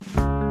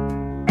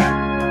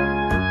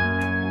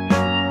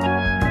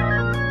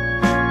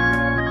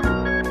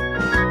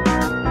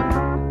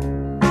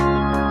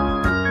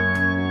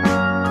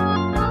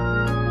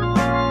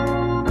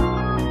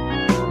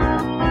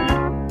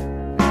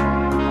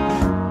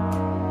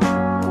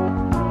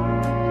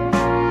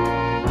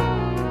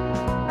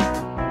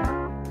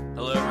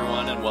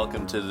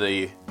to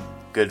the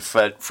Good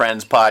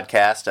Friends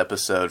Podcast,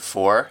 Episode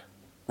 4.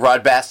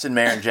 Rod Baston,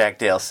 Mayor, and Jack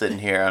Dale sitting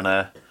here on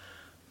a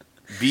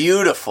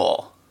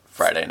beautiful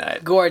Friday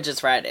night.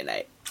 Gorgeous Friday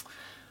night.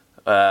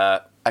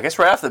 I guess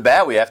right off the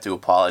bat, we have to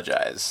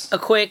apologize. A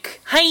quick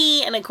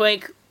hi and a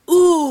quick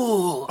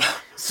ooh,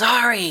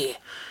 sorry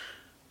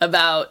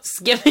about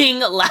skipping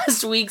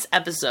last week's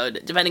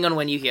episode, depending on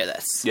when you hear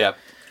this. Yep.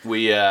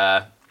 We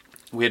had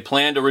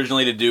planned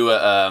originally to do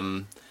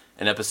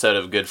an episode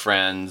of Good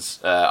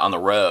Friends on the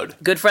road.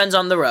 Good Friends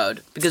on the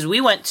road. Because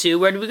we went to,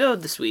 where did we go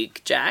this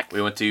week, Jack?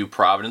 We went to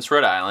Providence,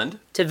 Rhode Island.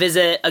 To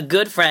visit a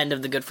good friend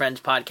of the Good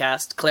Friends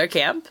podcast, Claire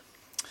Camp.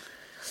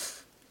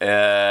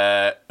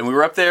 And we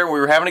were up there, we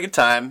were having a good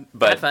time,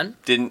 but had fun.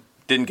 Didn't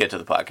get to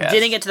the podcast.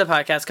 Didn't get to the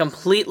podcast,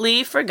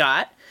 completely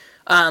forgot.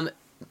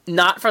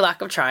 Not for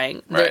lack of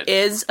trying. Right. There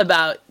is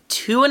about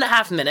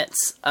 2.5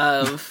 minutes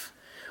of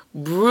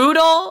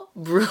brutal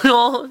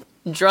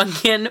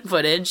drunken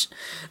footage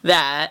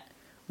that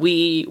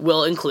we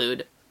will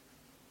include.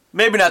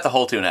 Maybe not the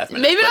whole 2.5 minutes.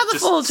 Maybe not the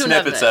full 2.5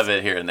 minutes. Snippets of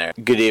it here and there.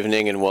 Good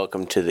evening and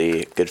welcome to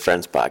the Good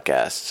Friends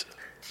Podcast.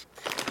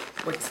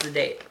 What's the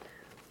date?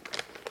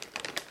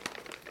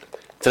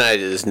 Tonight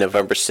is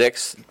November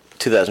 6th,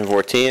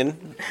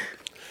 2014,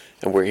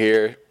 and we're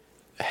here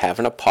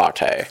having a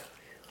party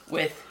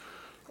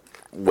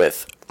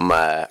with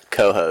my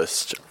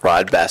co-host,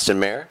 Rod Baston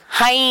Mayor.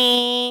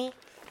 Hi!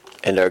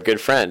 And our good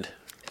friend,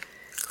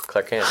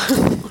 Clark Camp.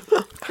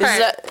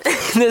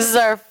 This is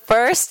our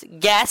first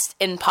guest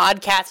in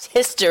podcast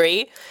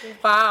history.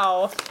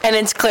 Wow. And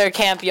it's Claire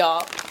Camp,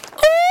 y'all.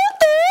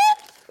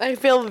 I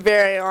feel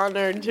very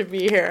honored to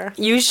be here.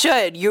 You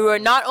should. You're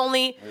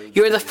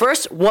the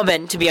first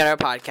woman to be on our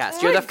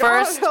podcast. You're the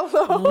first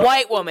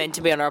white woman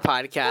to be on our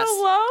podcast.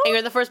 Hello? And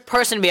you're the first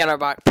person to be on our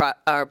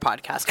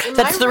podcast.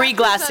 That's 3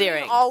 glass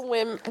ceilings. All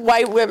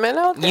white women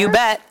out there? You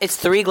bet. It's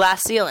 3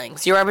 glass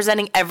ceilings. You're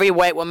representing every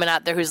white woman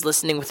out there who's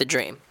listening with a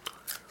dream.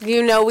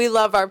 You know we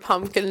love our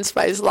pumpkin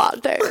spice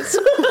lattes.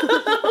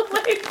 Oh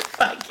my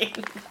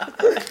fucking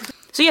God.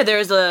 So yeah,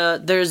 there's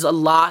a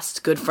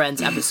Lost Good Friends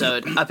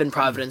episode up in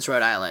Providence,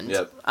 Rhode Island.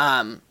 Yep.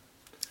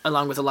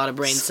 Along with a lot of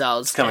brain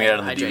cells. It's coming out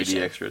on the hydration.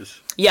 DVD extras.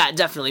 Yeah,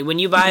 definitely. When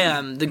you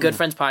buy the Good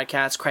Friends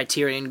Podcast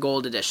Criterion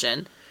Gold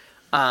Edition,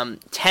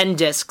 10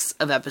 discs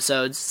of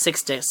episodes,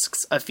 6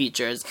 discs of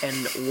features,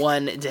 and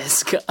 1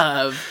 disc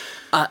of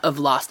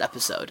Lost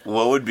episode.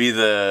 What would be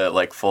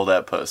the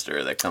fold-out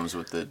poster that comes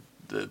with the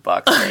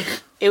box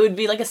set? It would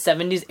be like a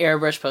 70s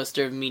airbrush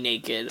poster of me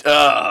naked.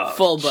 Oh,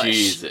 full bush.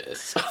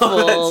 Jesus.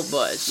 Full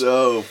bush.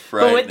 So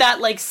frightening. But with that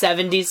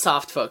 70s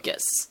soft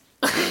focus.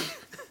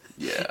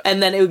 Yeah.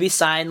 And then it would be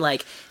signed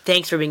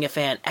thanks for being a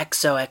fan,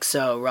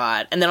 XOXO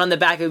Rod. And then on the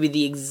back it would be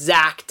the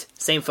exact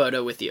same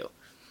photo with you.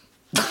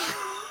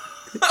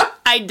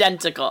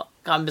 Identical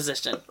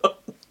composition.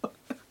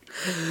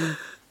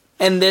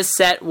 And this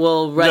set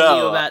will run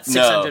you about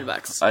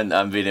 $600.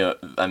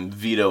 I'm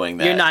vetoing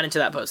that. You're not into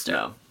that poster.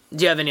 No.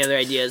 Do you have any other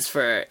ideas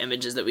for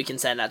images that we can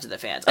send out to the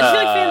fans? I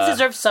feel like fans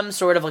deserve some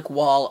sort of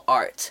wall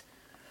art.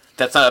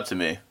 That's not up to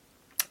me.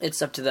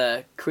 It's up to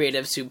the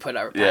creatives who put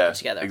our package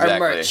together.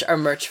 Exactly. Our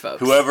merch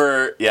folks.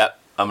 Whoever,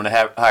 I'm going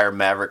to hire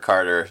Maverick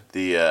Carter,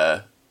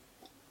 the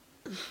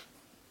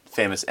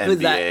famous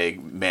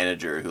NBA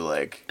manager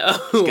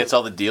who gets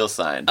all the deals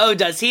signed. Oh,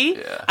 does he?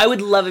 Yeah. I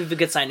would love if we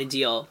could sign a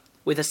deal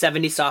with a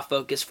 70s soft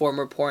focus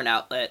former porn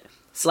outlet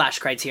 /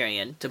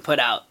 Criterion to put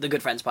out the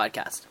Good Friends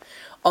podcast.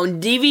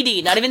 On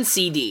DVD, not even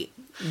CD,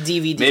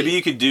 DVD. Maybe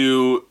you could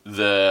do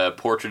the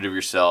portrait of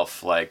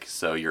yourself,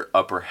 so your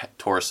upper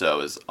torso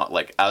is,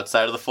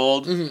 outside of the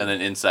fold, and then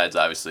inside's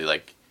obviously,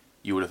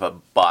 you would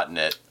have bought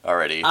it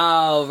already.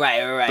 Oh,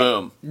 right.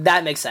 Boom.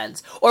 That makes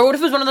sense. Or what if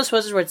it was one of those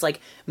posters where it's,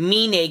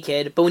 me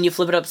naked, but when you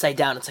flip it upside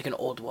down, it's an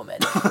old woman.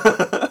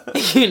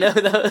 You know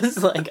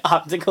those,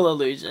 optical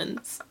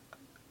illusions?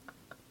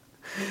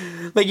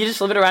 You just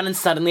flip it around and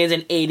suddenly it's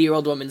an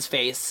 80-year-old woman's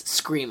face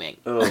screaming.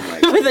 Oh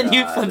my God. But then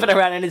you flip it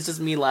around and it's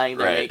just me lying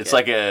there naked. It's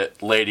like a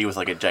lady with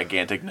a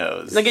gigantic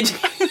nose.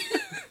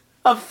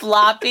 A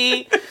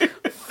floppy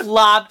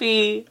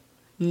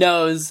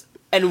nose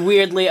and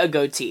weirdly a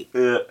goatee.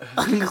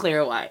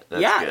 Unclear why.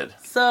 That's good.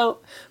 So,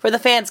 for the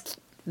fans,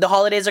 the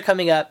holidays are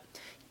coming up.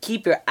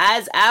 Keep your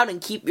eyes out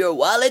and keep your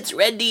wallets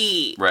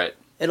ready. Right.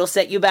 It'll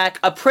set you back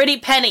a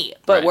pretty penny,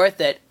 but worth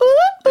it.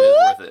 It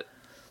is worth it.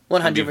 100%.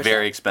 It's going to be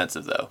very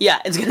expensive, though. Yeah,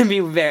 it's going to be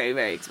very,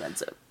 very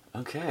expensive.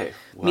 Okay.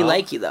 Well, Me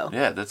like you, though.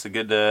 Yeah, that's a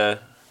good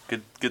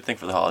thing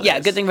for the holidays. Yeah,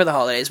 good thing for the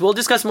holidays. We'll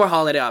discuss more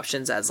holiday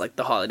options as,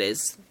 the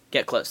holidays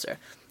get closer.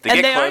 They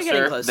are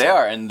getting closer. They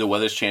are, and the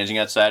weather's changing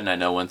outside, and I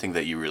know one thing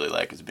that you really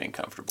like is being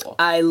comfortable.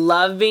 I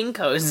love being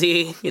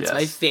cozy. It's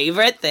my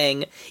favorite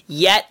thing.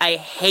 Yet, I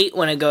hate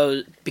when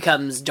it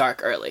becomes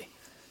dark early.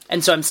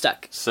 And so I'm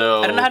stuck.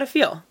 So I don't know how to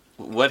feel.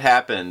 What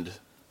happened?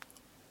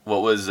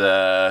 What was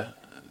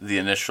the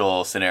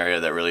initial scenario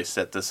that really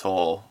set this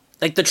whole...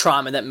 the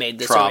trauma that made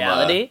this a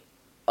reality?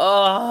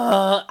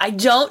 I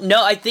don't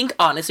know. I think,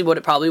 honestly, what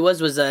it probably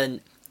was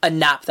a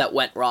nap that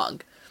went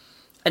wrong.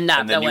 A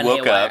nap that went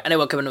haywire. And I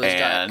woke up and it was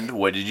dark. And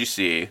what did you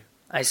see?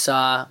 I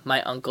saw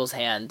my uncle's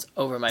hand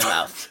over my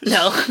mouth.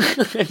 No,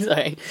 I'm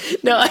sorry.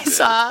 No, I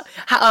saw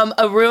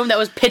a room that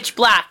was pitch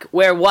black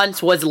where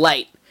once was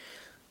light.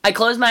 I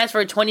closed my eyes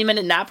for a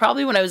 20-minute nap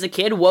probably when I was a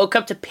kid, woke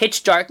up to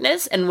pitch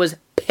darkness, and was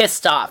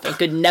pissed off and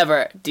could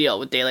never deal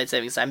with daylight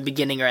savings time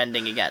beginning or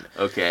ending again.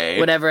 Okay.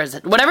 Whatever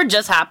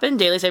just happened,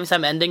 daylight savings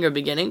time ending or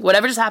beginning,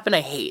 whatever just happened,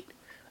 I hate.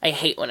 I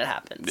hate when it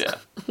happens. Yeah.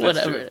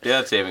 Whatever. True.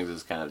 Daylight savings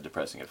is kind of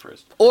depressing at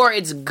first. Or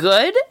it's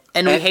good,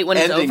 and we hate when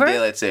it's ending over.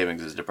 Daylight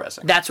savings is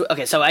depressing.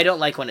 Okay, so I don't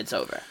like when it's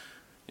over.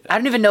 I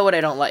don't even know what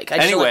I don't like. I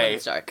just like when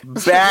it's dark.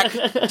 Back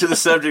to the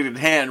subject at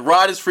hand.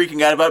 Rod is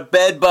freaking out about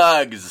bed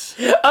bugs.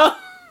 Oh,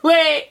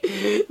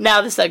 wait. Now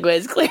the segue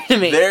is clear to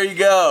me. There you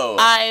go.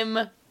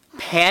 I'm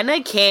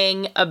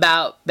panicking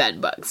about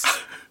bed bugs.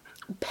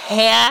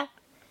 Panic.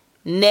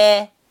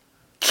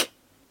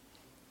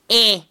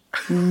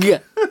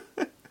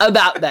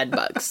 About bed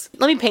bugs.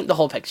 Let me paint the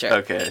whole picture.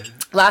 Okay.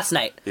 Last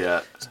night,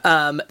 Yeah.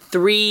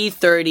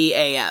 3:30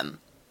 a.m.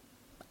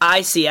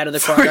 I see out of the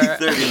corner.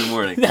 3:30 in the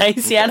morning. I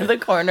see out of the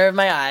corner of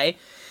my eye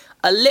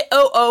a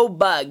little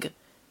bug,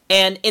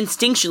 and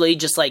instinctually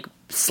just like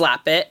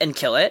slap it and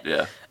kill it.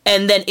 Yeah.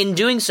 And then in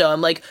doing so, I'm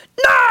like,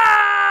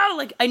 no!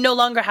 Like, I no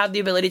longer have the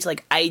ability to,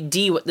 like,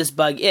 ID what this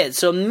bug is.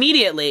 So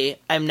immediately,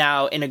 I'm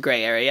now in a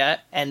gray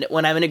area. And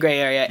when I'm in a gray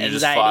area, You're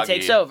just anxiety foggy.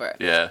 takes over.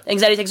 Yeah.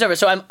 Anxiety takes over.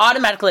 So I'm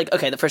automatically like,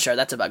 okay, for sure,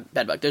 that's a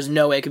bed bug. There's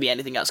no way it could be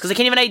anything else. Because I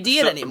can't even ID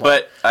it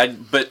anymore.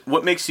 But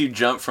what makes you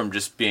jump from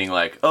just being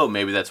like, oh,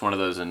 maybe that's one of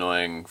those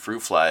annoying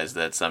fruit flies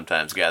that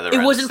sometimes gather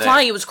around It wasn't the sink?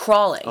 flying, it was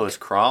crawling. Oh, it's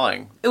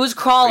crawling. It was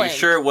crawling. Are you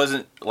sure it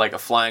wasn't like a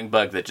flying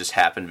bug that just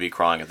happened to be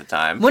crawling at the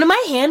time? When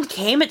my hand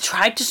came, it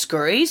tried to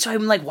scurry, so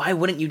I'm like, why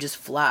wouldn't you just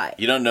fly?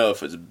 You don't know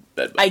if it's a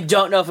bed bug. I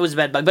don't know if it was a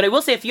bed bug, but I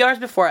will say a few hours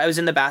before, I was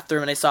in the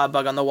bathroom and I saw a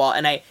bug on the wall,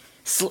 and I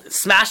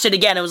smashed it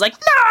again. I was like,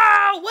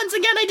 no! Once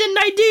again, I didn't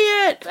ID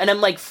it! And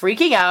I'm like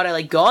freaking out. I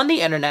like go on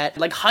the internet,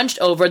 like hunched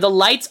over, the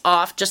lights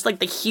off, just like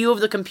the hue of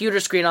the computer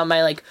screen on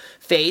my like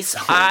face,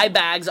 eye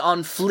bags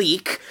on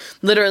fleek,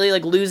 literally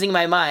like losing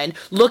my mind,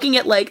 looking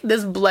at like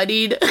this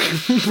bloodied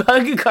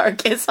bug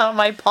carcass on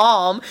my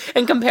palm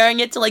and comparing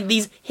it to like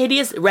these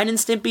hideous Ren and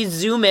Stimpy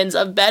zoom-ins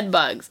of bed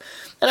bugs.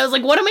 And I was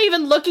like, what am I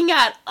even looking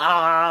at?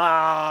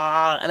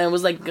 And I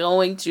was like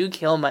going to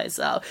kill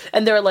myself.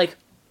 And they were like,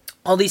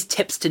 all these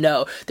tips to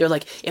know. They're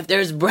like, if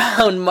there's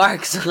brown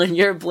marks on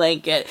your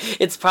blanket,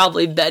 it's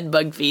probably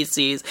bedbug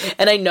feces.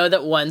 And I know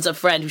that once a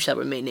friend who shall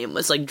remain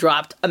nameless, like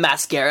dropped a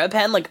mascara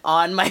pen like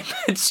on my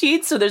bed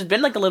sheet. So there's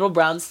been like a little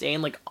brown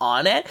stain like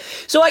on it.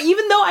 So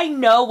even though I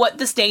know what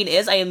the stain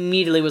is, I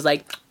immediately was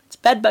like, it's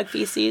bedbug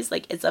feces.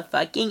 Like, it's a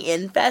fucking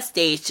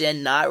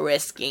infestation, not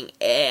risking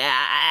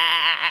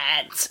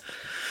it.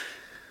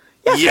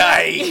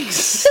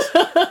 Yikes!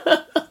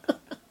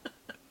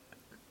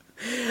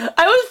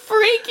 I was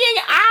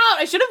freaking out.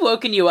 I should have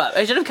woken you up.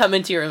 I should have come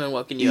into your room and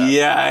woken you up.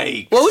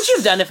 Yikes! What would you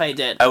have done if I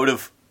did? I would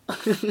have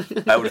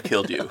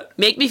killed you.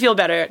 Make me feel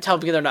better. Tell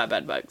me they're not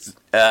bed bugs.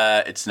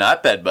 It's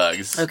not bed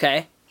bugs.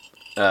 Okay.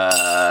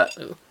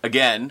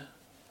 Again,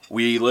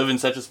 we live in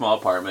such a small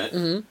apartment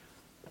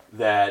Mm-hmm.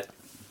 that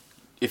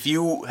if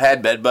you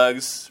had bed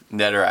bugs,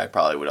 Ned or I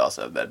probably would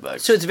also have bed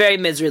bugs. So it's very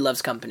misery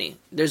loves company.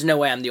 There's no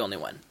way I'm the only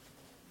one.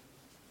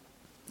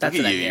 That's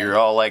Look what at you. I mean. You're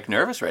all like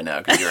nervous right now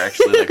because you're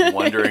actually like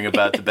wondering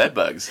about the bed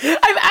bugs.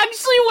 I'm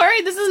actually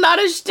worried. This is not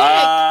a shtick.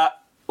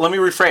 Let me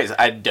rephrase.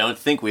 I don't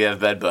think we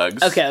have bed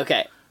bugs.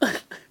 Okay.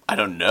 I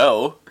don't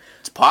know.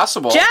 It's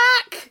possible.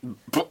 Jack!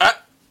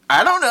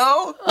 I don't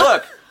know.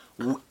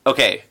 Look.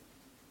 Okay.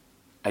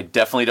 I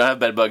definitely don't have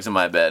bed bugs in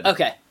my bed.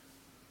 Okay.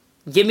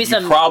 Give me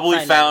some. You probably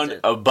found finances.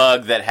 a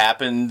bug that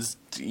happens,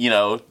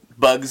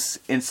 bugs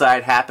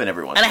inside happen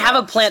every once in And a I have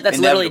while. a plant that's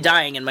It's literally inevitable.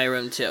 dying in my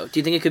room, too. Do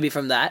you think it could be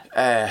from that?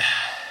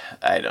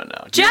 I don't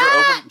know.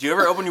 Jack! Do you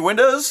ever open your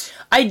windows?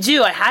 I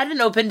do. I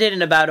hadn't opened it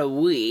in about a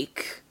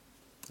week.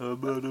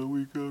 About a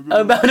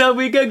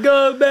week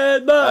ago.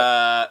 Bad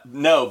bug.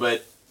 No,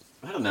 but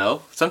I don't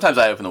know. Sometimes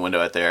I open the window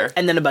out there.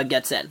 And then a bug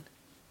gets in.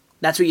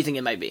 That's what you think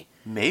it might be.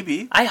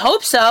 Maybe. I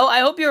hope so. I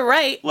hope you're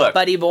right, Look.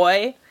 buddy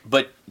boy.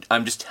 But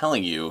I'm just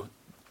telling you,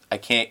 I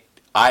can't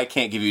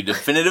give you a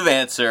definitive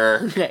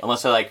answer Okay.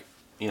 unless I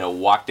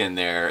walked in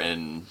there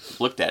and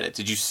looked at it.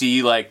 Did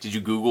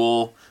you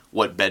Google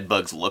what bed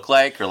bugs look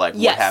like or like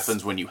Yes. what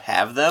happens when you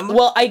have them?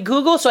 Well, I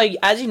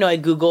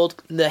Googled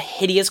the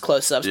hideous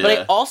close-ups, but I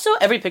Yeah. also,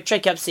 every picture I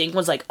kept seeing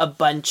was like a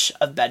bunch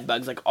of bed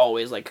bugs, like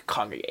always like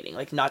congregating,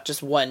 like not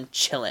just one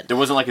chilling. There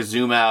wasn't like a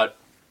zoom out.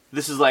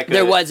 This is like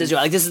There was as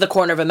well. Like, this is the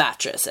corner of a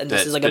mattress, and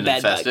this That's is like a been bed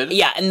infested? bug.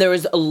 Yeah, and there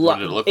was a lot.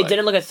 did it look It like?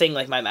 didn't look a thing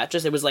like my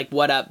mattress. It was like,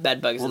 what up,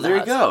 bed bugs Well, in the there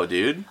house. you go,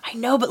 dude. I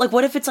know, but like,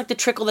 what if it's like the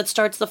trickle that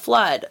starts the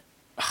flood?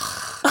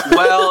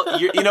 Well,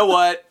 you know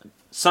what?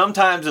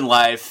 Sometimes in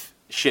life,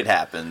 shit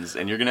happens,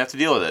 and you're gonna have to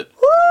deal with it.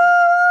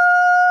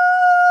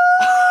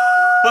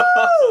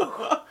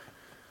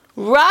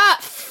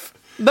 Rough,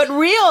 but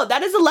real.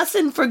 That is a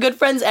lesson for good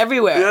friends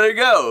everywhere. There you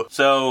go.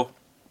 So,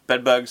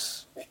 bed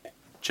bugs,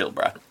 chill,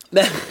 bruh.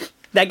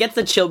 That gets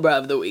the chill bruh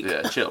of the week.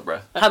 Yeah, chill, bro.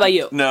 How about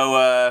you?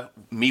 No,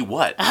 me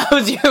what? How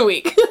was your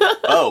week?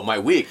 Oh, my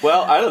week.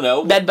 Well, I don't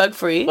know. Bedbug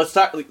free. Let's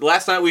talk.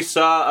 Last night we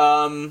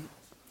saw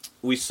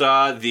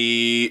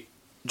the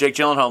Jake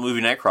Gyllenhaal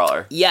movie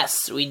Nightcrawler.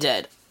 Yes, we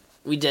did.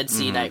 We did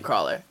see Mm-hmm.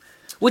 Nightcrawler,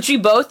 which we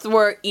both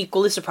were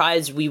equally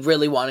surprised we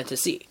really wanted to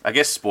see. I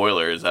guess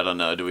spoilers. I don't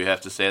know. Do we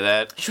have to say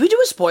that? Should we do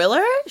a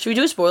spoiler? Should we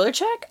do a spoiler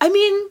check? I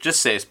mean,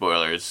 Just say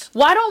spoilers.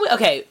 why don't we?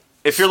 Okay,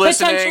 If you're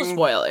listening, potential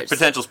spoilers.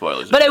 Potential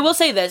spoilers. But I will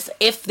say this: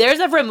 if there's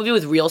ever a movie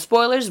with real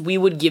spoilers, we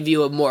would give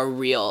you a more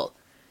real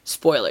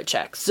spoiler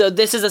check. So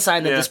this is a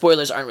sign that Yeah. the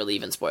spoilers aren't really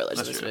even spoilers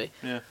That's in this true. movie.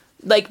 Yeah,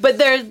 Like, but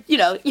they're,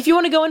 if you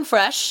want to go in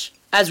fresh,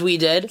 as we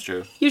did,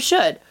 true. you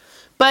should.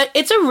 But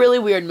it's a really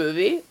weird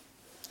movie.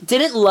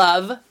 Didn't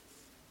love,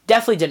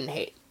 definitely didn't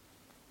hate.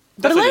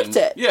 But I Definitely liked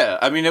didn't- it. Yeah,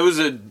 I mean, it was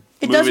a movie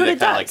does what that it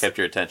kind of like does. kept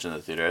your attention in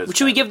the theater.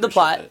 Should we give the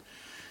plot?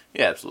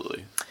 Yeah,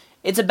 absolutely.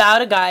 It's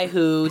about a guy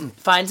who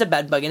finds a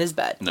bed bug in his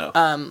bed. No.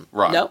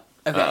 Wrong. No?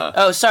 Okay. Uh-uh.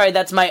 Oh, sorry,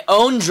 that's my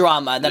own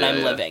drama that Yeah, I'm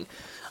yeah. living.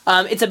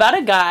 It's about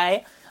a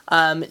guy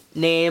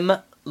named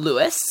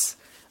Lewis,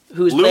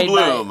 who's Lou played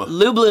Bloom. by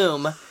Lou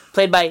Bloom,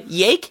 played by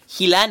Jake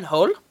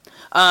Gyllenhaal.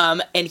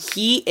 And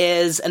he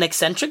is an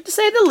eccentric, to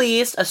say the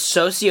least, a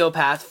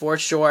sociopath for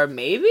sure,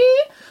 maybe?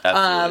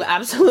 Absolutely.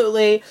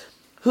 Absolutely.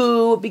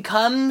 Who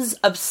becomes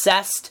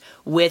obsessed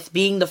with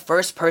being the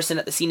first person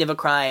at the scene of a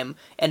crime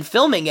and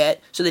filming it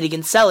so that he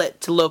can sell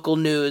it to local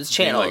news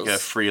Being channels. like a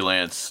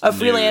freelance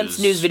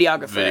news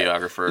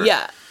videographer.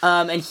 Yeah.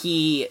 And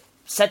he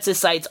sets his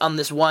sights on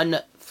this one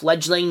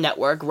fledgling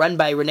network run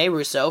by Rene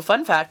Russo.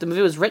 Fun fact, the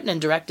movie was written and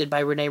directed by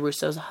Rene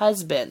Russo's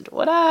husband.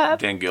 What up?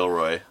 Dan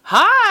Gilroy.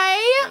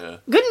 Hi! Yeah.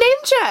 Good name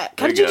check.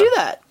 How There did you you go. do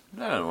that?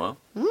 I don't know.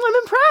 I'm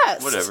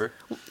impressed. Whatever.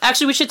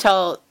 Actually, we should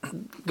tell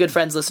good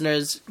friends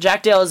listeners,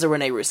 Jack Dale is a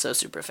Rene Russo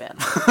super fan.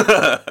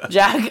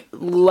 Jack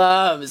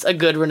loves a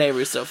good Rene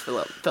Russo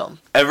film.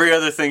 Every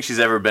other thing she's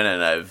ever been in,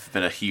 I've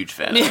been a huge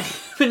fan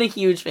of. Been a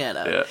huge fan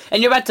of. Yeah.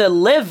 And you're about to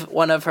live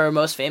one of her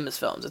most famous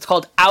films. It's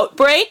called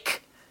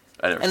Outbreak,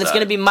 I never and it's saw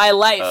going to it. be My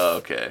Life. Oh,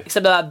 okay.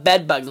 Except about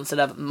bed bugs instead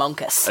of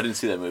monkus. I didn't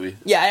see that movie.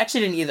 Yeah, I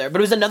actually didn't either.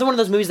 But it was another one of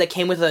those movies that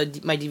came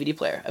with my DVD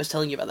player. I was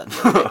telling you about that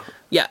the other day.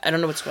 Yeah, I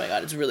don't know what's going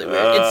on. It's really weird.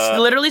 It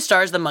literally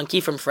stars the monkey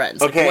from Friends.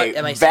 Like, what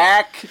am I saying?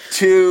 back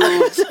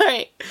to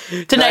Sorry.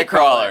 To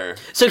Nightcrawler.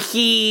 So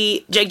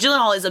Jake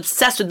Gyllenhaal is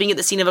obsessed with being at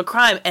the scene of a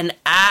crime, and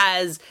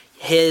as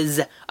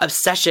his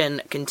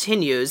obsession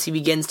continues, he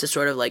begins to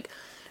sort of like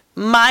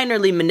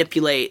minorly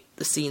manipulate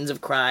the scenes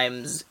of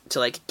crimes to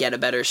like get a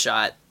better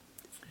shot,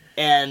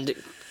 and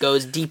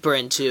goes deeper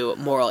into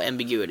moral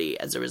ambiguity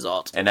as a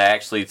result. And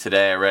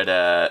today I read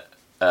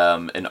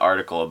an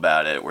article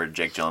about it where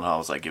Jake Gyllenhaal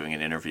was like giving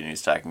an interview and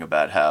he's talking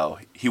about how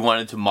he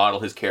wanted to model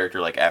his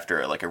character like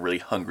after like a really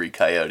hungry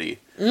coyote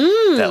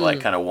that like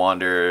kind of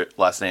wander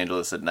Los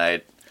Angeles at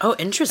night. Oh,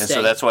 interesting. And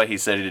so that's why he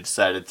said he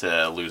decided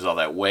to lose all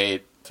that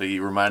weight. So he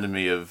reminded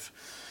me of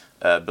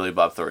Billy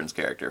Bob Thornton's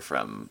character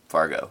from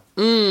Fargo.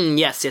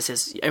 Yes.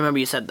 I remember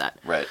you said that.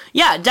 Right.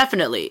 Yeah,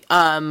 definitely.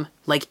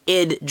 Like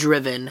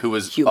id-driven Who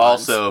was humans.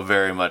 also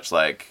very much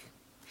like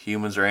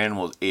humans are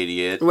animals,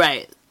 idiot.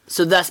 Right.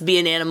 So thus be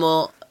an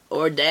animal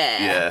or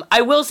dead. Yeah.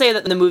 I will say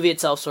that the movie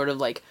itself sort of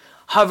like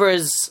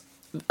hovers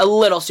a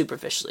little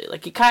superficially.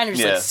 Like it kind of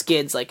just Yeah. like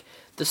skids like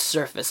the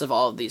surface of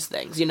all of these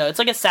things. You know, it's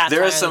like a satire.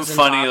 There are some that's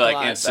funny talked a like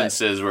lot, but-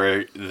 instances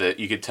where that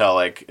you could tell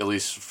like at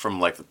least from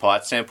like the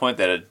plot standpoint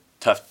that a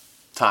tough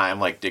time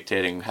like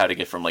dictating how to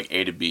get from like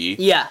A to B.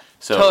 Yeah.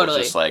 So totally.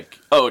 it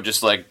was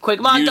just like Quick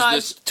use montage.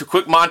 this to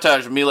quick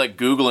montage of me like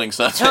Googling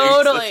something.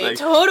 Totally.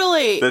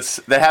 Totally.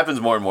 That happens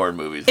more and more in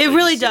movies. It Like,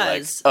 really you see, like,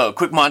 does.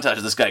 quick montage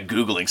of this guy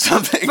Googling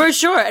something. For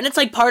sure. And it's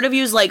like part of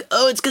you is like,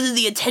 oh, it's because of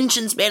the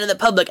attention span of the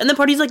public. And the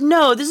part of you's like,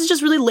 no, this is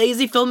just really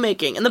lazy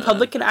filmmaking. And the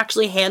public can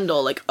actually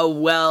handle like a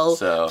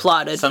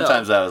well-plotted film.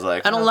 Sometimes I was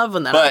like, I don't love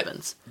when that but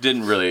happens.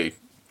 Didn't really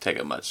take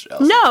up much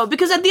else. No,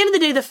 because at the end of the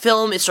day, the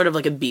film is sort of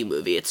like a B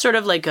movie. It's sort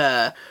of like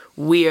a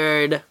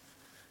weird,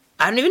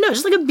 I don't even know,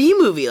 just like a B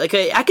movie. Like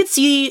I could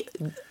see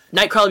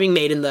Nightcrawler being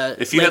made in the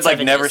If you late had like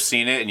 70s. never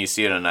seen it and you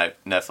see it on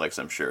Netflix,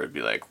 I'm sure it'd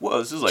be like, whoa,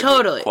 this is like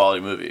Totally. a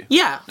quality movie.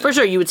 Yeah, for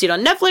sure. You would see it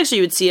on Netflix or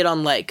you would see it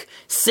on like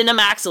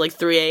Cinemax at like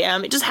 3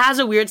 a.m. It just has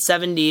a weird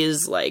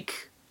 70s,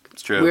 like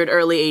It's true. weird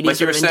early 80s Like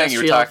you were sort of saying, you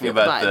were industrial talking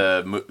about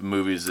vibe. the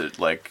movies that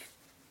like.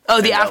 Oh,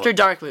 the in After LA.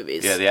 Dark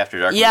movies. Yeah, the After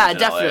Dark Yeah,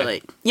 movies in LA.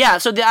 definitely. Yeah,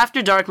 so the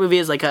After Dark movie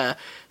is like a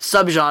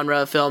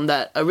subgenre of film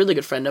that a really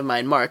good friend of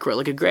mine, Mark, wrote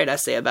like a great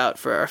essay about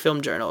for our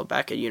film journal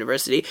back at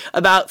university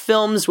about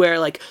films where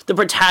like the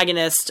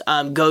protagonist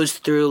goes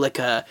through like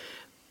a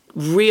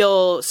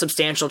real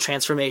substantial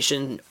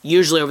transformation,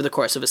 usually over the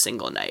course of a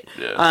single night.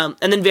 Yeah.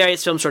 And then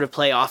various films sort of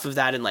play off of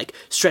that and like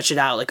stretch it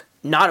out, like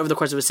not over the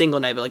course of a single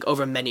night, but like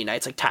over many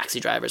nights. Like Taxi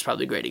Driver is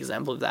probably a great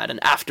example of that,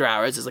 and After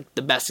Hours is like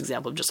the best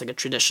example of just like a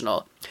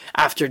traditional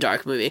After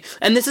Dark movie.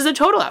 And this is a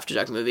total After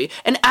Dark movie.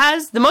 And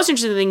as the most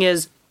interesting thing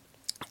is,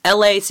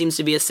 LA seems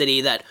to be a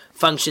city that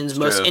functions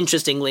most true.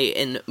 interestingly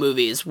in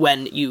movies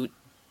when you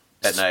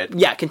At night.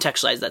 Yeah,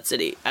 contextualize that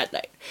city at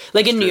night.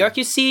 Like in New York,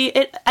 you see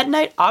it at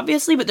night,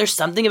 obviously, but there's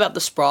something about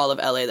the sprawl of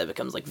LA that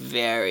becomes like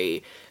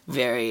very,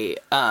 very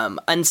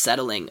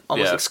unsettling,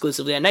 almost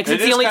exclusively at night.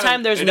 Because it's the only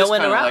time there's no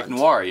one around. Like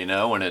noir, you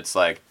know, when it's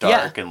like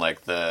dark and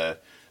like the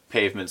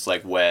pavement's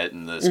like wet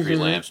and the street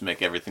lamps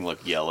make everything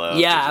look yellow.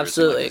 Yeah,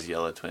 absolutely. Like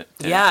yellow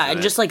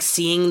and just like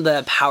seeing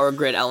the power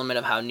grid element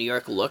of how New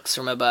York looks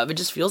from above, it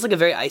just feels like a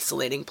very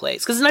isolating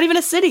place. Because it's not even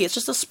a city; it's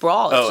just a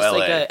sprawl. It's just LA.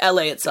 like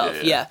LA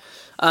itself. Yeah.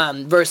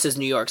 Versus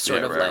New York,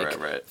 sort of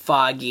right.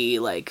 foggy,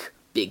 like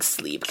big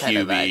sleep kind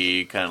of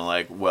cubey, kind of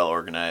like well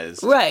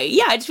organized. Right.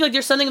 Yeah, I just feel like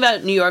there's something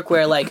about New York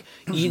where like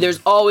there's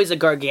always a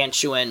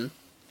gargantuan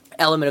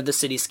element of the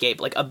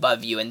cityscape like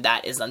above you, and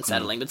that is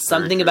unsettling. But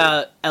something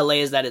about LA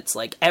is that it's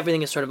like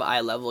everything is sort of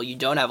eye level. You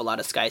don't have a lot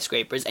of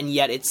skyscrapers, and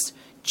yet it's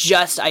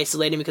just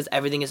isolating because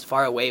everything is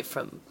far away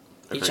from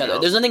each other.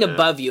 There's nothing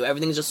above you.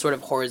 Everything's just sort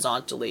of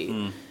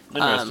horizontally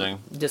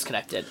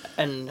disconnected.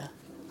 And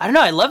I don't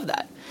know, I love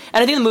that.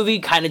 And I think the movie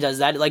kind of does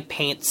that. It like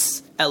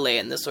paints LA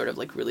in this sort of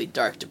like really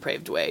dark,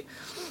 depraved way.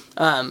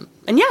 And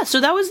yeah, so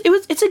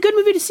it's a good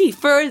movie to see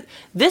for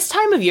this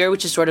time of year,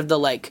 which is sort of the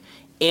like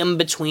in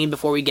between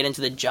before we get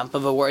into the jump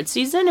of award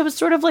season. It was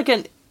sort of like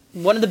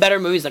one of the better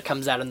movies that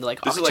comes out in the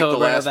like this October, is like the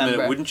last November.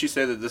 Minute, wouldn't you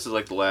say that this is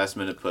like the last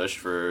minute push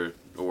for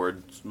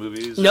awards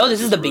movies? No,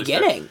 this is the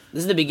beginning.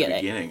 This is the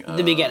beginning.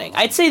 The beginning.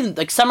 I'd say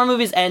like summer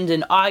movies end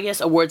in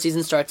August. Award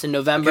season starts in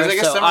November. Because I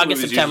guess so summer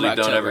August, movies September,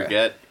 usually October. don't ever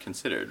get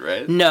considered,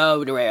 right?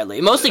 No, rarely.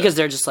 Mostly because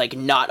they're just like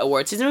not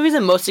award season movies,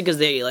 and mostly because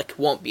they like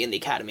won't be in the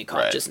Academy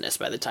consciousness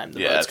by the time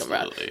the votes come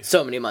around.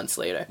 So many months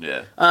later.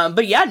 Yeah.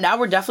 But yeah, now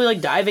we're definitely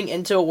like diving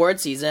into award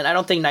season. I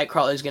don't think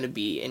Nightcrawler is going to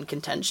be in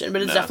contention,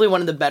 but it's definitely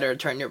one of the better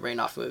turn your brain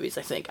off movies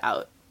I think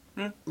out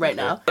right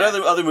now. What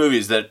are other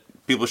movies that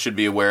people should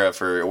be aware of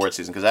for award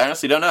season? Because I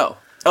honestly don't know.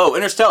 Oh,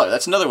 Interstellar.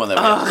 That's another one that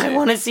we have to see. I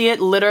want to see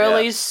it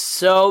literally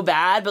so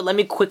bad, but let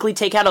me quickly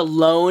take out a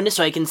loan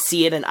so I can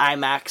see it in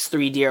IMAX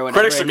 3D or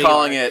whatever. Critics are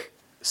calling it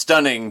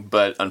stunning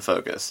but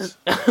unfocused.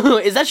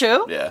 Is that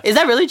true? Yeah. Is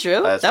that really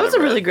true? That's that was what a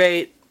I've really read.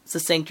 great,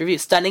 succinct review.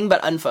 Stunning but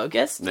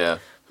unfocused. Yeah.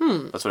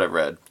 That's what I've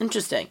read.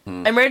 Interesting.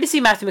 I'm ready to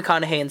see Matthew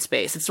McConaughey in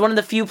space. It's one of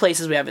the few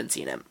places we haven't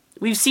seen him.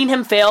 We've seen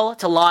him fail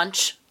to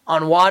launch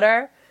on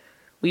water.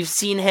 We've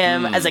seen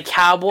him as a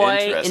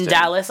cowboy in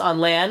Dallas on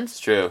land. It's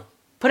true.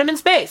 Put him in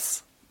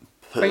space.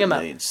 Bring him up.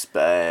 Put me in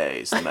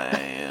space,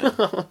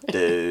 man.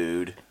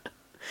 Dude.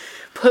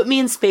 Put me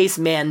in space,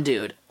 man,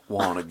 dude.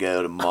 Wanna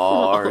go to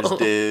Mars,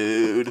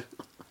 dude.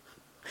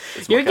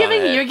 It's You're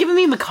McConaughey. giving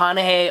me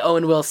McConaughey,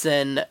 Owen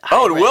Wilson.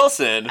 Owen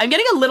Wilson? I'm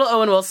getting a little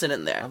Owen Wilson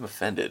in there. I'm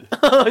offended.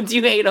 Do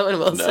you hate Owen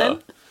Wilson? No.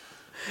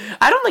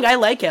 I don't think I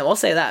like him. I'll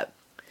say that.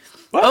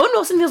 What? Owen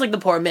Wilson feels like the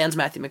poor man's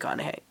Matthew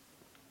McConaughey.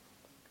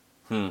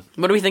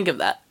 What do we think of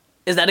that?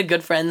 Is that a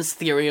good friend's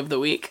theory of the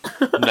week?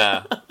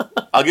 Nah.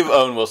 I'll give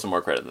Owen Wilson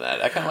more credit than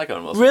that. I kind of like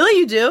Owen Wilson. Really,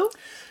 you do?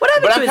 What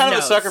happened But to I'm his kind of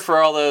nose? a sucker for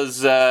all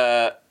those.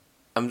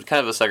 I'm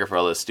kind of a sucker for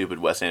all those stupid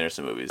Wes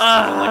Anderson movies.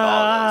 I don't like all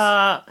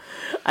of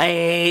those. I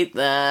hate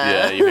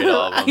that. Yeah, you hate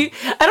all of them.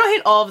 I don't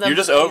hate all of them. You're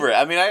just over it.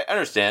 I mean, I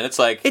understand. It's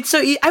like It's so.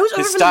 I was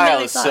over his from the minute style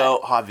I is saw so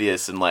it.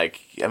 obvious and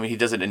like. I mean, he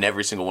does it in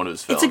every single one of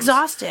his films. It's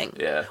exhausting.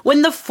 Yeah.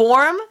 When the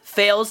form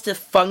fails to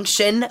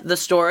function the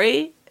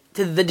story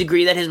to the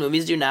degree that his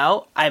movies do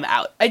now, I'm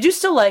out. I do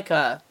still like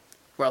Royal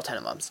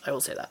Tenenbaums. I will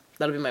say that.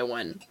 That'll be my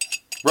one.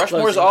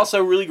 Rushmore's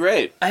also really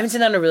great. I haven't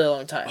seen that in a really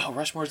long time. Oh,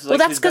 Rushmore's like well,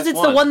 that's his because best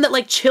it's the one that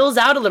like chills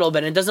out a little bit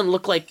and it doesn't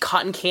look like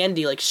cotton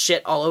candy like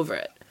shit all over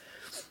it.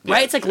 Yeah,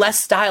 right? It's like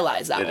less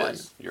stylized, that It one.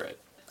 is. You're right.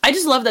 I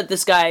just love that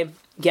this guy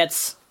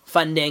gets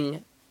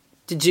funding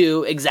to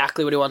do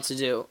exactly what he wants to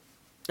do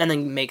and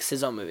then makes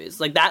his own movies.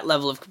 Like that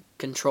level of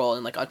control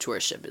and like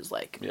auteurship is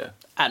like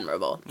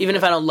admirable. Even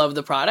if I don't love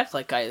the product,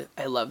 like I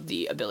love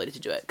the ability to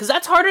do it. Because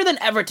that's harder than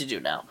ever to do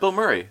now. Bill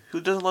Murray.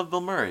 Who doesn't love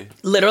Bill Murray?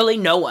 Literally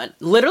no one.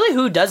 Literally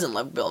who doesn't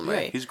love Bill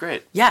Murray? He's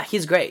great. Yeah,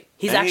 he's great.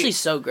 He's actually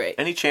so great.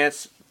 Any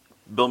chance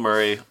Bill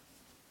Murray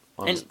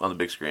on the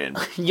big screen?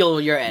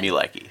 You're in. Me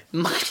likey.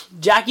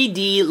 Jackie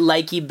D,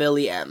 likey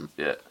Billy M.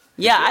 Yeah.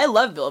 Yeah, I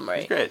love Bill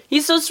Murray. He's great.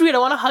 He's so sweet. I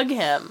want to hug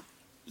him.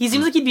 He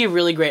seems like he'd be a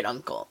really great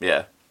uncle.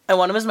 Yeah. I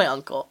want him as my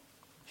uncle.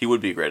 He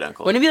would be a great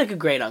uncle. Wouldn't he be like a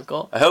great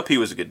uncle? I hope he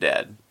was a good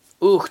dad.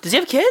 Ooh, does he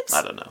have kids?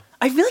 I don't know.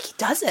 I feel like he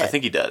doesn't. I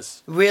think he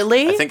does.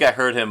 Really? I think I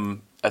heard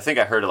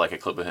like a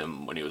clip of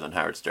him when he was on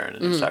Howard Stern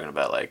and he was talking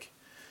about like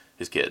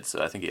his kids.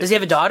 So I think he Does he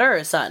have a daughter or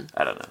a son?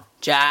 I don't know.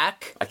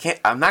 Jack?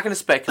 I'm not going to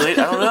speculate.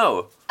 I don't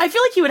know. I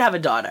feel like he would have a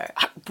daughter.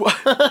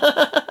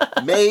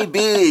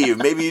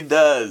 Maybe he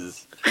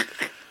does.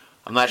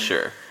 I'm not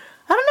sure.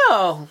 I don't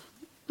know.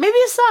 Maybe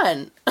a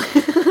son.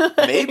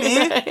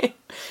 Maybe.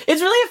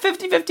 It's really a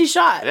 50-50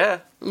 shot. Yeah.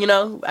 You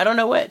know, I don't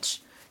know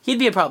which. He'd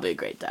be probably a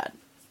great dad.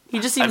 He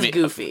just seems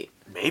goofy.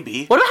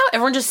 Maybe. What about how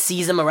everyone just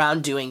sees him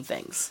around doing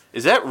things?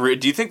 Is that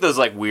do you think those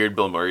like weird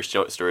Bill Murray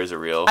stories are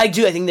real? I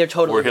do. I think they're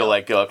totally Where he'll real.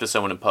 like go up to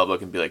someone in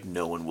public and be like,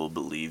 "No one will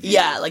believe you."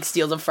 Yeah, like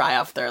steals a fry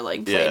off their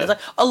like plate. Yeah. It's like,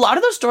 a lot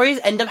of those stories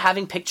end up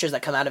having pictures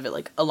that come out of it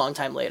like a long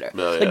time later.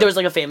 Oh, yeah. Like there was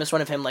like a famous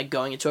one of him like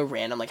going into a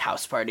random like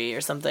house party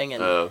or something,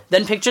 and Oh.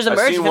 then pictures I've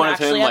emerge seen of him one of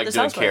actually him at like this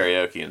doing house party.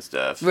 karaoke and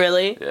stuff.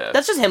 Really? Yeah.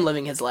 That's just him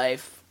living his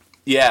life.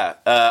 Yeah.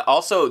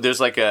 Also, there's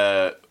like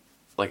a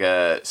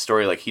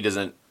story like he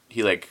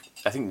like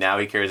I think now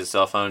he carries a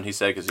cell phone. He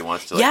said because he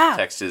wants to like Yeah.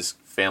 text his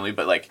family,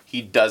 but like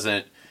he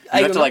doesn't. I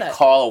You have to remember like that.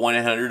 call a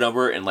 1-800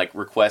 number and like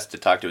request to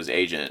talk to his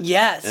agent.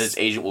 Yes. And his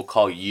agent will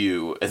call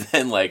you, and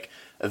then like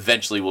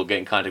eventually we'll get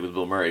in contact with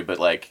Bill Murray. But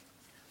like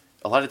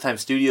a lot of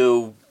times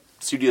studios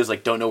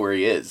like don't know where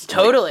he is.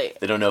 Totally. Like,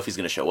 they don't know if he's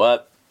gonna show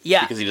up.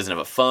 Yeah. Because he doesn't have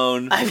a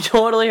phone. I've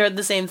totally heard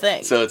the same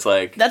thing. So it's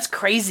like That's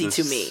crazy this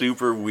to me.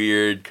 super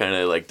weird kind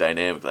of like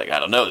dynamic. Like I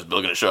don't know, is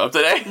Bill gonna show up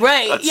today?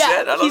 Right? That's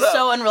Yeah. it, I don't He's know.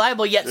 so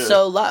unreliable yet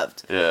so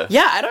loved. Yeah.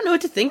 Yeah, I don't know what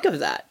to think of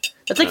that.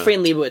 That's like Yeah.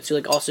 Fran Lebowitz, who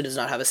like also does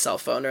not have a cell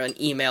phone or an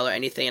email or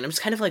anything, and I'm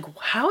just kind of like,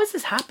 how is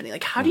this happening?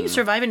 Like, how do you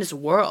survive in this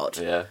world?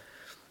 Yeah.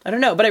 I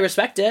don't know, but I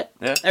respect it.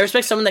 Yeah. I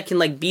respect someone that can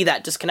like be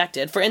that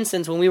disconnected. For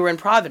instance, when we were in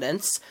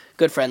Providence,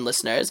 good friend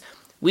listeners,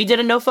 we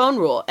did a no phone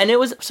rule, and it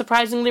was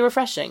surprisingly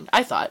refreshing.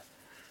 I thought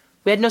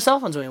we had no cell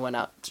phones when we went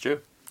out. It's true.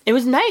 It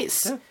was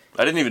nice. Yeah.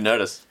 I didn't even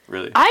notice,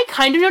 really. I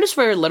kind of noticed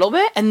for a little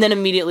bit, and then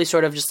immediately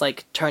sort of just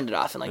like turned it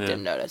off and like Yeah.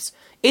 didn't notice.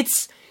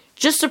 It's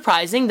just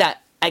surprising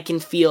that I can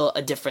feel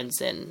a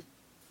difference in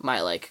my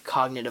like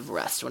cognitive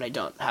rest when I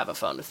don't have a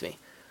phone with me.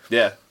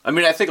 Yeah. I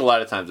mean, I think a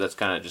lot of times that's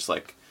kind of just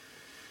like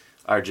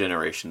our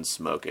generation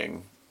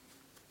smoking.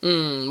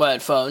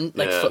 What phone?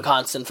 Like Yeah.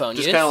 constant phone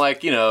Just use? kind of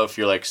like, if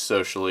you're like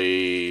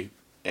socially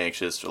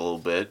anxious a little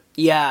bit,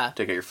 Yeah.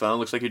 take out your phone,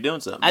 looks like you're doing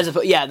something.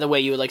 Yeah, the way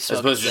you would like smoke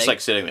As opposed to a just cig.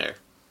 like sitting there,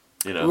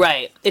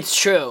 Right. It's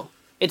true.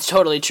 It's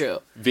totally true.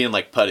 being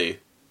like putty.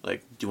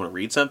 Like, do you want to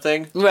read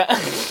something? Right.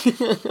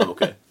 I'm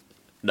okay.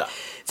 No.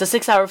 It's a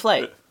 6-hour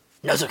flight.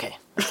 No, it's okay.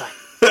 It's fine.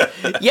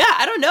 Yeah,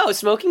 I don't know.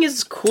 Smoking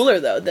is cooler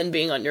though than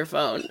being on your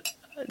phone.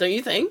 Don't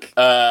you think?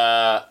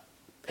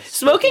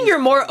 Smoking, you're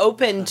more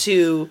open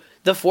to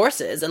the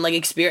forces and like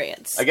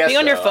experience. I guess being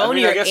on your so. phone, I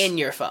mean, you're I guess- in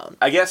your phone.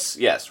 I guess,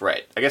 yes,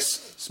 right. I guess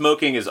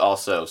smoking is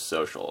also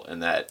social in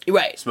that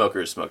Right.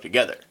 smokers smoke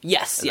together.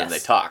 Yes, And yes. then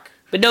they talk.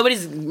 But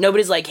nobody's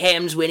like, hey,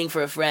 I'm just waiting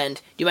for a friend.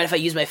 Do you mind if I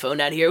use my phone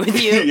out here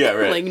with you? Yeah,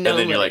 right. Like, no. and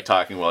then you're way. like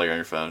talking while you're on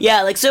your phone.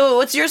 Yeah, like, so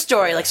what's your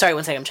story? Like, sorry,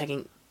 one second, I'm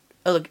checking.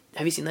 Oh, look,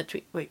 have you seen that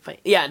tweet? Wait.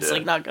 Yeah, it's Yeah.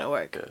 like not gonna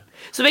work. Yeah.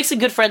 So basically,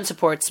 good friend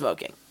supports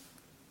smoking.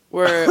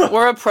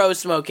 We're a pro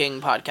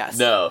smoking podcast.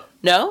 No,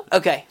 No?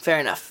 Okay, fair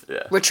enough.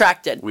 Yeah.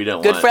 Retracted. we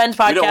don't Good want Friends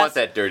podcast. We don't want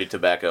that dirty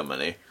tobacco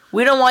money.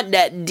 We don't want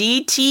that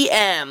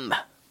DTM.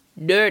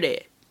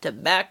 Dirty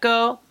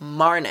Tobacco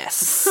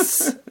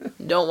Marnus.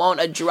 Don't want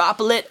a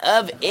droplet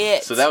of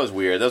it. So that was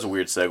weird. That was a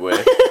weird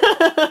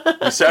segue.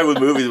 We started with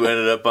movies, we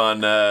ended up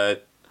on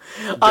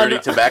dirty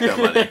tobacco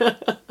money.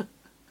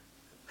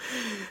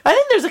 I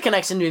think there's a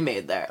connection to be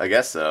made there. I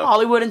guess so.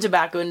 Hollywood and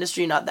tobacco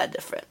industry, not that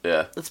different.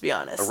 Yeah. Let's be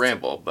honest. A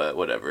ramble, but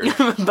whatever.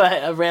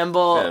 But a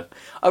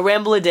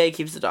ramble a day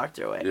keeps the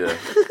doctor away. Yeah.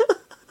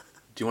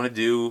 Do you want to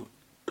do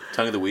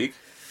tongue of the week?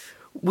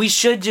 We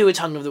should do a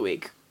tongue of the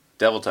week.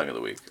 Devil tongue of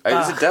the week.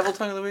 Is it devil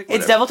tongue of the week? It's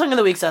Whatever. Devil Tongue of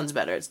the Week sounds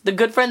better. It's the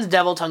Good Friends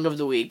Devil Tongue of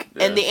the Week.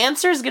 Yeah. And the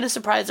answer is going to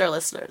surprise our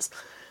listeners.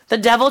 The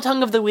Devil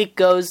Tongue of the Week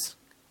goes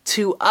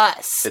to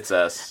us. It's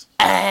us.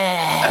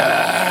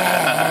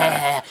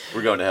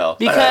 We're going to hell.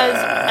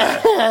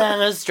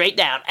 Because straight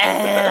down.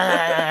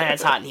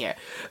 It's hot in here.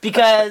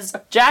 Because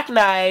Jack and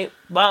I,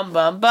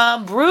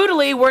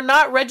 brutally were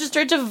not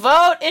registered to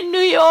vote in New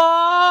York.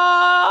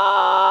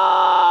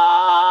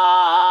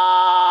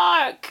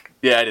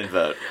 Yeah, I didn't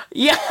vote.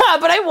 Yeah,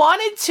 but I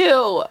wanted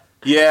to.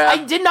 Yeah.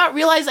 I did not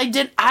realize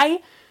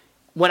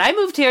when I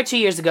moved here 2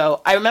 years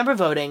ago, I remember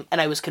voting,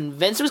 and I was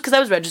convinced it was because I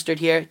was registered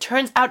here.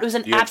 Turns out it was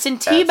an You had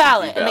absentee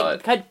ballot, and I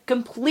ballot. had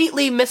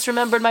completely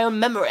misremembered my own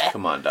memory.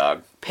 Come on,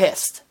 dog.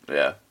 Pissed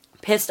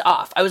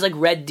off. I was like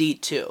Red D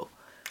too.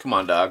 Come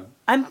on, dog.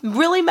 I'm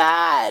really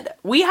mad.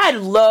 We had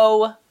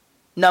low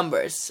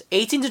numbers.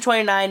 18 to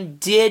 29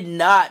 did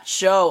not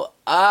show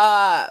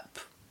up.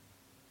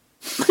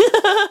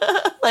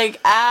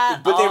 Like at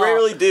But they all.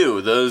 rarely do.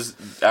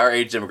 Our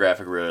age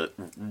demographic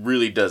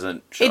really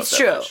doesn't show It's up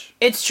that true. much.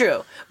 It's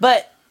true.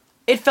 But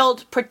it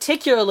felt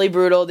particularly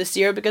brutal this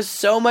year because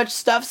so much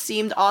stuff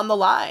seemed on the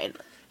line.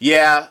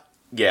 Yeah.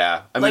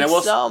 I mean, Like, I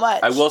will so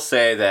much. I will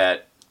say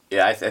that.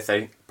 Yeah, I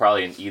think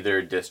probably in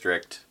either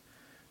district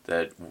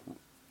that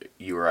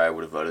you or I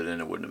would have voted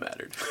in, it wouldn't have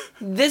mattered.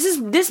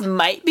 This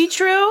might be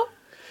true,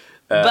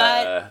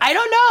 but I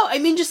don't know. I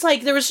mean, just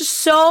like there was just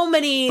so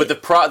many. But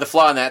the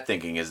flaw in that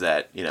thinking is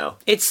that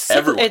it's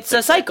everyone a thinks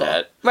like cycle,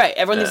 that. right?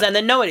 Everyone thinks Yeah. that, and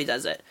then nobody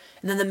does it,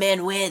 and then the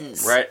man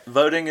wins. right,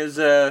 voting is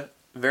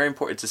very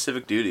important. It's a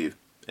civic duty,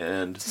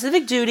 and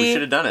Civic duty. we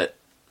should have done it.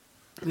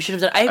 We should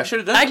have done. I should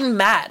have done I'm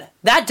mad.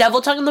 That Devil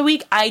Tongue of the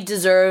Week. I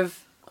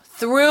deserve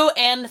through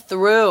and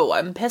through.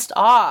 I'm pissed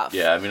off.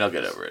 Yeah, I mean, I'll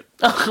get over it.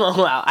 Oh,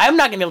 wow. I'm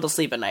not going to be able to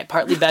sleep at night.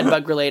 Partly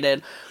bedbug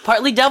related,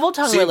 partly devil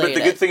tongue related. But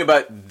the good thing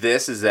about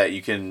this is that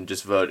you can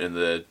just vote in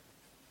the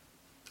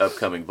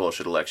upcoming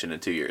bullshit election in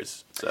 2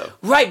 years. So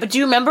Right, but do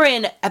you remember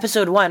in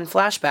episode 1,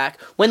 flashback,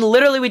 when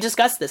literally we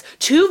discussed this?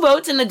 2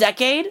 votes in a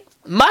decade?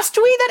 Must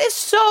we? That is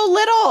so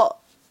little.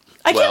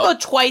 I can't vote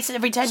twice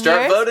every 10 years.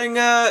 Start voting,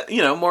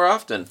 more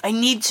often. I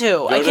need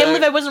to. I can't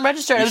believe I wasn't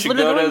registered. I was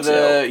literally going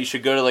to. You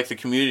should go to, like, the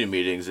community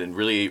meetings and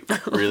really,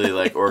 really,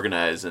 like,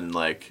 organize and,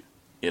 like,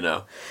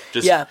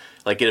 just,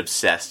 like, get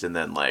obsessed and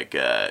then, like,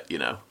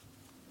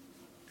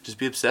 just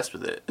be obsessed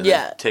with it. And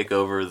then take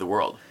over the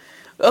world.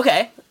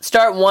 Okay.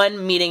 Start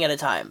one meeting at a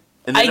time.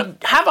 And then,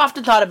 I have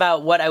often thought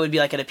about what I would be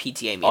like at a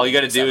PTA meeting. All you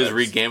got to do is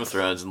read Game of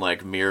Thrones and,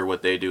 like, mirror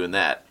what they do in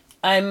that.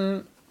 Let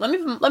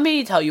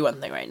me tell you one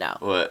thing right now.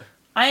 What?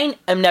 I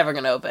am never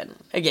going to open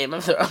a Game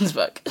of Thrones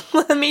book.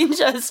 Let me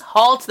just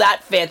halt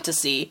that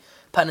fantasy,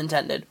 pun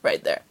intended,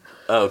 right there.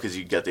 Oh, because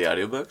you got the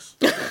audiobooks?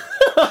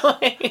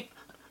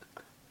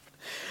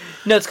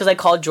 No, it's because I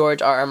call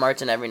George R.R.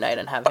 Martin every night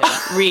and have him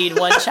read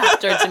one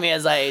chapter to me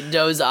as I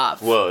doze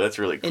off. Whoa, that's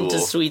really cool. Into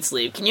sweet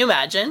sleep. Can you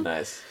imagine?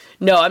 Nice.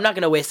 No, I'm not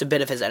going to waste a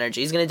bit of his energy.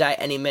 He's going to die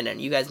any minute.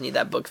 You guys need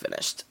that book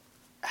finished.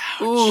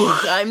 Ouch. Ooh,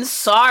 I'm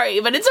sorry,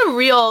 but it's a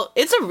real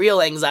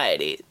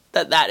anxiety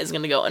that is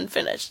going to go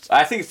unfinished.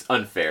 I think it's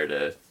unfair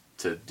to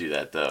do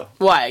that, though.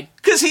 Why?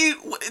 Because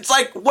it's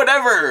like,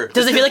 whatever.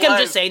 Does it feel like I'm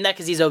just saying that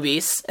because he's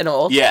obese and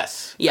old?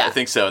 Yes. Yeah. I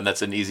think so, and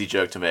that's an easy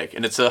joke to make.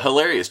 And it's a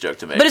hilarious joke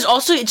to make. But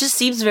it just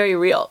seems very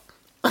real.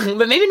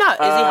 But maybe not.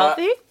 Is he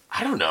healthy?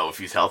 I don't know if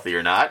he's healthy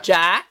or not.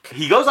 Jack?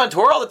 He goes on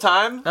tour all the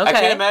time. Okay. I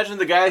can't imagine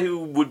the guy who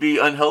would be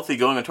unhealthy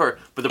going on tour.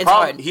 But the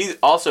problem, he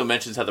also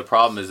mentions how the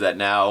problem is that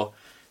now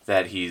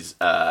that he's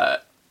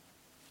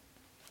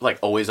like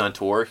always on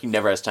tour, he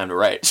never has time to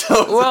write. So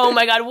oh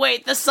my god,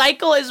 wait, the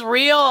cycle is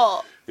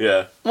real.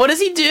 Yeah. What does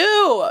he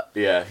do?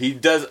 Yeah, he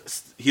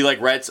does. He like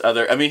writes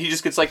other. I mean, he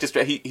just gets like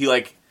distracted.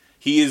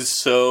 He is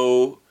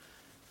so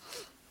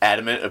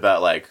adamant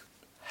about like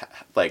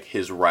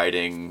his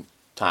writing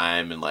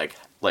time and like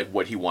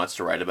what he wants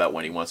to write about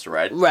when he wants to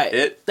write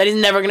it. That he's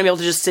never gonna be able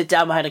to just sit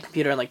down behind a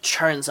computer and like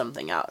churn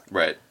something out.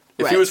 Right.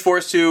 If he was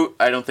forced to,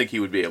 I don't think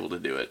he would be able to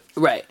do it.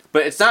 Right.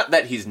 But it's not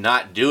that he's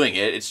not doing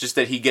it. It's just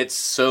that he gets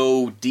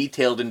so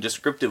detailed and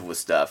descriptive with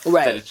stuff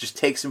that it just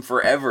takes him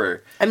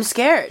forever. I'm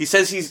scared. He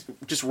says he's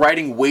just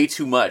writing way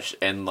too much,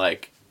 and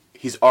like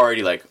he's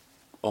already like,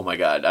 oh my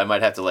god, I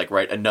might have to like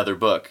write another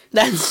book.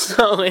 That's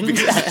so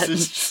intense. Because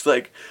it's just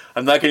like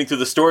I'm not getting through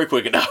the story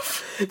quick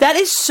enough. That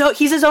is so.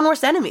 He's his own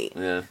worst enemy.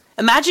 Yeah.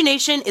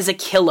 Imagination is a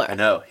killer. I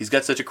know. He's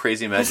got such a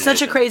crazy imagination. He's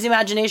such a crazy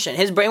imagination.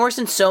 His brain works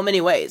in so many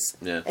ways.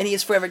 Yeah. And he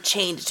is forever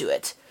chained to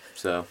it.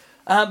 So.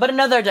 But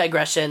another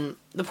digression.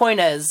 The point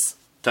is...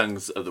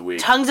 Tongues of the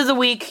week. Tongues of the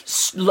week.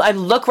 I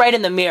look right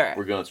in the mirror.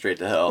 We're going straight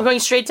to hell. We're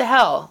going straight to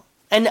hell.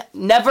 And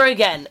never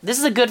again. This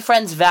is a good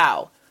friend's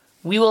vow.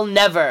 We will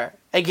never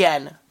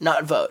again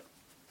not vote.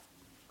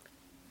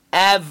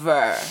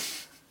 Ever.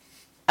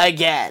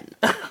 Again.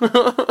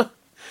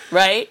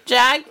 Right,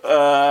 Jack?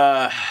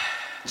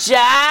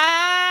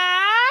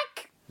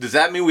 Jack? Does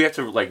that mean we have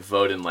to like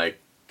vote in like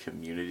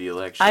community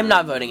elections? I'm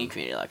not voting in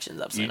community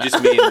elections. You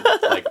just mean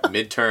like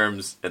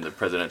midterms and the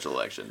presidential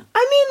election.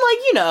 I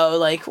mean,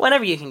 like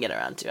whenever you can get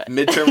around to it.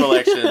 Midterm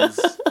elections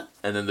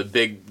and then the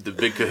big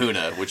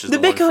kahuna, which is the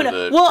big kahuna. For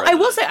the well,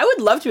 president. I will say I would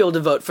love to be able to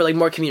vote for like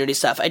more community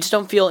stuff. I just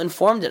don't feel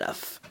informed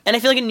enough. And I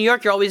feel like in New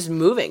York you're always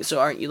moving, so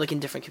aren't you like in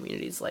different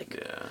communities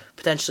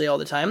potentially all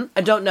the time?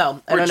 I don't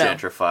know. I don't know.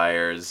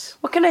 Gentrifiers.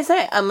 What can I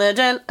say? I'm a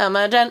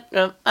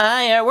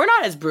gentrifier. We're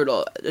not as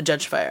brutal a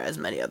gentrifier as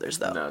many others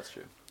though. No, it's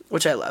true.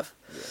 Which I love.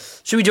 Yeah.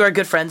 Should we do our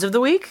good friends of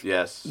the week?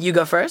 Yes. You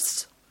go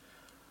first.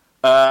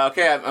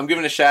 Okay, I'm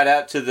giving a shout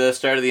out to the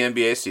start of the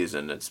NBA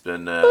season. It's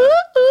been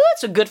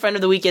So good friend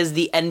of the week is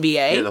the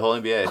NBA. Yeah, the whole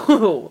NBA.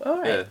 Ooh,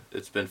 all right. Yeah,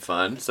 it's been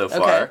fun so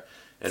far.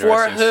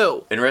 For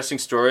who? Interesting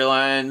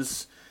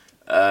storylines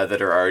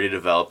that are already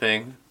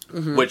developing,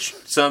 which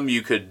some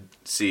you could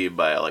see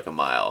by like a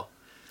mile.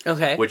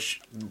 Okay.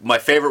 Which my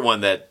favorite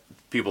one that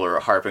people are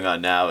harping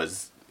on now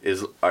is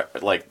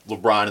like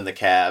LeBron and the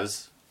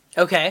Cavs.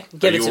 Okay,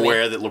 give it to me. Are you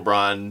aware that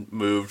LeBron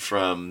moved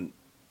from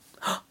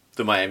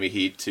the Miami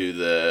Heat to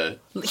the...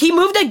 He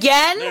moved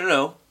again?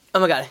 No. Oh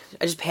my god,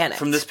 I just panicked.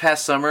 From this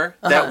past summer,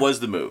 that was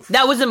the move.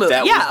 That was the move.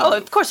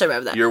 Of course I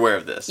remember that. You're aware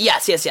of this.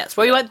 Yes.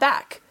 Where he went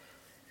back.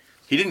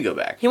 He didn't go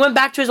back. He went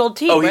back to his old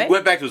team, he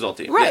went back to his old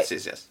team. Right.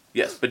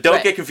 Yes. But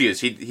don't get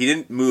confused. He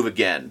didn't move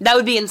again. That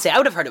would be insane. I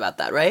would have heard about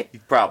that, right?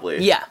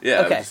 Probably. Yeah.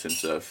 Yeah, okay. I would assume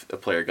so. If a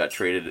player got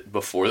traded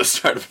before the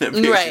start of an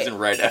NBA season,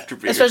 right after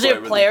being especially a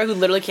player who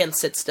literally can't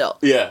sit still.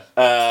 Yeah.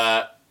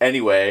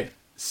 Anyway,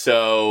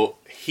 so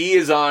he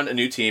is on a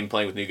new team,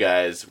 playing with new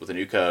guys, with a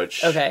new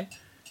coach. Okay.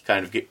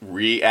 Kind of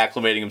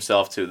reacclimating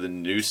himself to the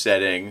new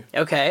setting.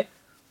 Okay.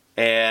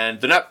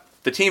 And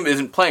the team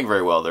isn't playing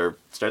very well. They're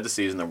started the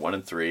season, they're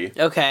 1-3.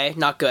 Okay,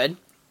 not good.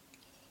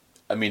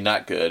 I mean,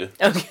 not good.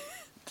 Okay.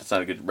 That's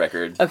not a good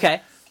record.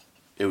 Okay.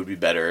 it would be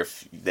better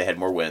if they had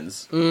more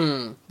wins.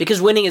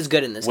 Because winning is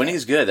good in this Winning game.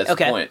 is good. That's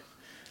Okay. the point.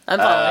 I'm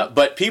following.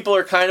 But people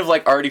are kind of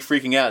like already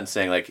freaking out and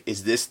saying like,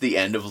 "Is this the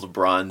end of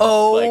LeBron?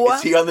 Oh, like,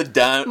 is he on the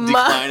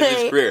decline of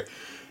his my- career?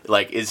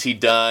 Like, is he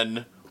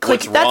done?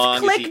 Click- What's that's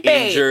wrong? Is he clickbait.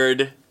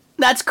 injured?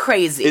 That's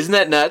crazy. Isn't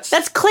that nuts?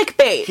 That's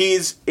clickbait.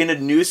 He's in a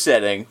new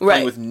setting, Right.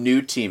 playing with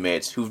new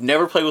teammates who've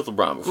never played with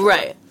LeBron before.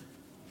 Right.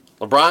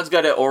 LeBron's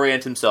got to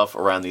orient himself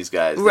around these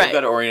guys. Right. They've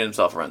got to orient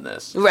himself around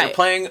this. Right. They're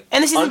playing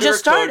And the season under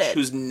just a coach started.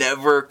 who's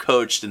never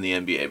coached in the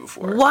NBA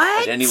before.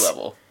 What? At any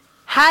level.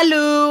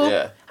 Hello.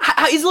 Yeah.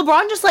 Is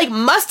LeBron just like,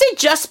 must it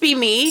just be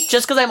me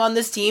just because I'm on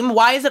this team?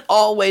 Why is it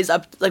always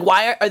up? Like,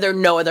 why are there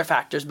no other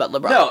factors but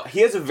LeBron? No, he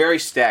has a very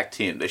stacked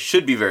team. They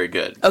should be very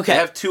good. Okay. They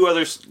have two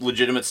other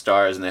legitimate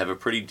stars, and they have a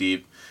pretty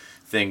deep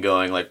thing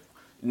going. Like,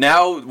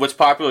 now what's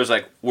popular is,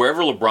 like,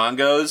 wherever LeBron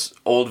goes,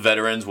 old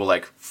veterans will,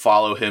 like,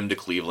 follow him to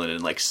Cleveland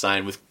and, like,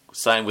 sign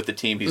with the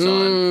team he's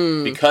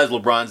on because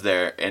LeBron's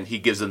there, and he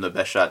gives them the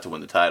best shot to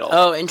win the title.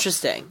 Oh,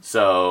 interesting.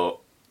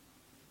 So,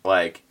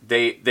 like,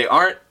 they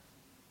aren't...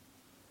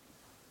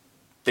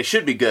 They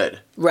should be good,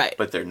 Right.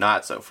 but they're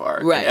not so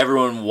far. Right. And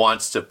everyone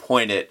wants to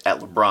point it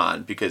at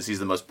LeBron because he's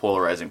the most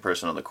polarizing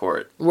person on the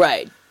court.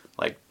 Right.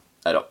 Like,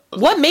 I don't...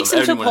 What makes him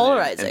so everyone in the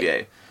polarizing?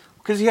 NBA.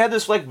 Because he had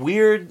this, like,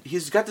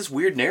 he's got this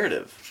weird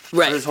narrative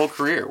Right. for his whole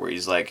career where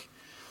he's, like,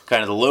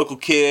 kind of the local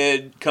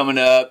kid coming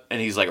up, and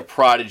he's, like, a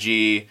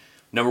prodigy,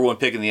 #1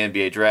 pick in the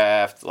NBA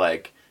draft,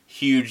 like,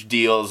 huge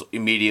deals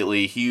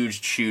immediately,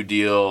 huge shoe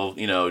deal,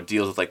 you know,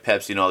 deals with, like,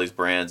 Pepsi and all these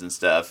brands and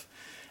stuff.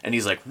 And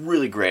he's, like,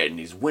 really great, and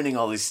he's winning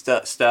all these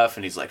stuff,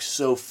 and he's, like,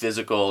 so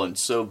physical and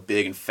so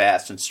big and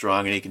fast and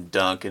strong, and he can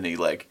dunk, and he,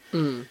 like,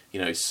 you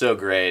know, he's so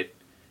great.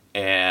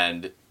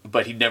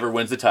 But he never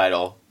wins the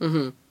title.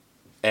 Mm-hmm.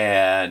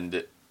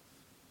 And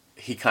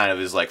he kind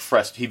of is, like,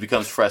 he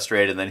becomes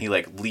frustrated, and then he,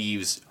 like,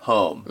 leaves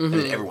home, and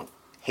then everyone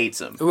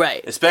hates him.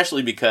 Right.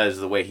 Especially because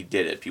of the way he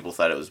did it. People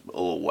thought it was a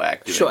little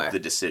whack doing Sure. the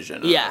decision. I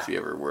don't Yeah. know if you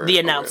ever were The aware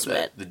of announcement.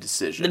 that. The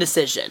decision. The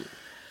decision.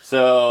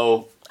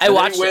 So... I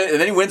watched it. And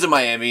then he wins in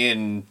Miami,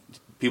 and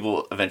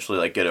people eventually,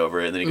 like, get over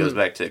it, and then he goes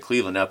back to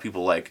Cleveland. Now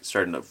people, like,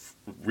 starting to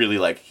really,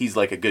 like, he's,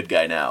 like, a good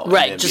guy now. in the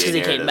Right, just NBA 'cause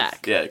he came narrative.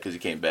 back. Yeah, because he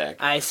came back.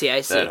 I see.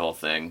 That whole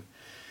thing.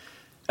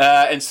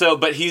 But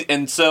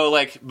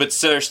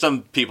there's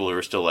some people who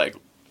are still like,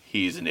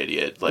 he's an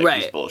idiot, like,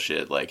 Right. he's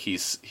bullshit, like,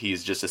 he's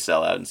just a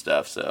sellout and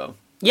stuff, so.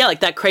 Yeah, like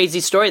that crazy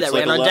story that It's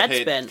like ran a on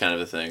love-hate Deadspin. kind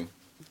of a thing.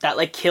 That,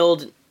 like, killed...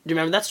 Do you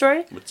remember that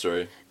story? What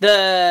story?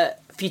 The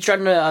feature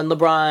on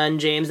LeBron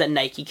James that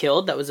Nike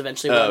killed that was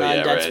eventually run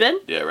on Deadspin.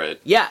 Right. Yeah, right.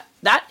 Yeah,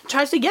 that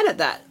tries to get at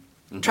that.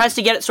 Tries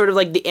to get at sort of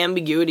like the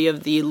ambiguity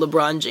of the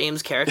LeBron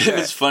James character.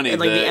 It's funny. And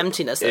like the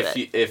emptiness of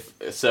it.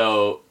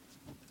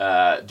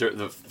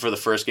 For the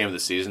first game of the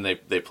season they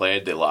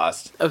played, they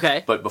lost.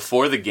 Okay. But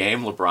before the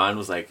game, LeBron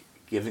was like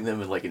giving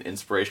them like an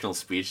inspirational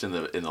speech in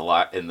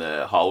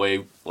the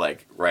hallway,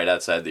 like right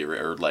outside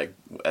or like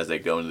as they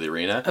go into the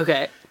arena.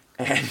 Okay.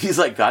 And he's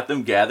like got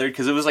them gathered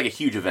because it was like a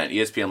huge event.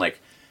 ESPN like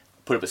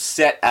put up a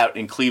set out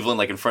in Cleveland,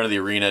 like in front of the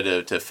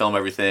arena to film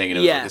everything, and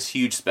it was like this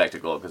huge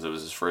spectacle because it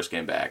was his first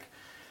game back.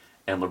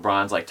 And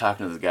LeBron's like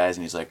talking to the guys,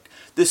 and he's like,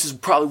 "This is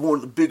probably one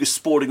of the biggest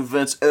sporting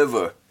events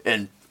ever,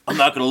 and I'm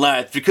not gonna lie,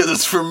 it's because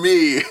it's for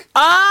me."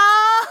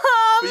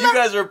 But you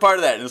guys are a part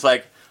of that, and it's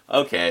like,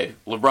 okay,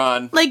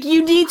 LeBron, like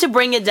you need to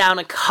bring it down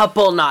a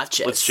couple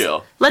notches. let's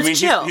chill. Let's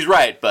chill. He's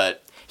right,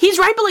 but He's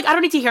right, but like I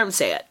don't need to hear him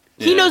say it.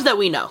 He Yeah. knows that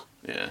we know.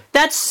 yeah,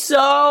 That's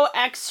so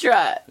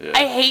extra. Yeah.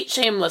 I hate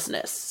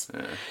shamelessness.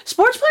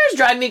 Sports players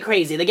drive me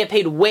crazy. They get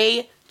paid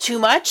way too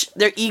much.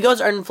 Their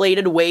egos are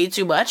inflated way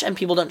too much, and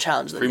people don't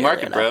challenge them. free nearly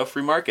market, enough. bro,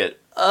 free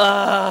market,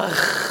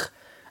 I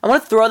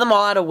want to throw them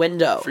all out a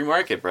window. free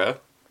market, bro.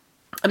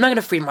 I'm not going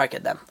to free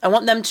market them. I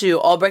want them to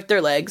all break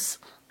their legs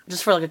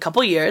just for like a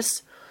couple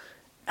years,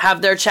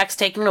 have their checks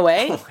taken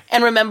away,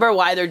 and remember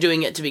why they're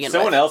doing it to begin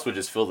Someone with. else would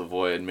just fill the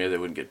void, and maybe they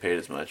wouldn't get paid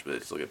as much, but they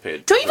still get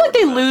paid. Don't you feel like they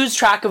exorbitant amounts. lose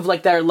track of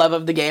like their love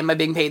of the game by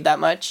being paid that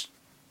much?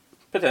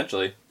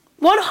 Potentially.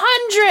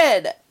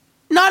 100!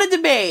 Not a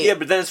debate. Yeah,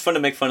 but then it's fun to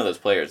make fun of those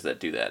players that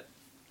do that.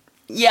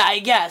 Yeah, I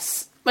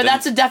guess. But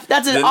Then-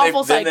 that's an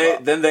awful cycle.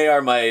 Then they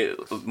are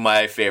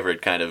my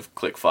favorite kind of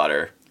click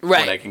fodder.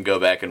 Right. When I can go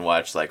back and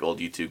watch like old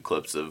YouTube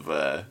clips of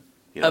Of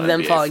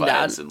them NBA falling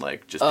fights down. and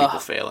like just people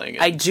failing.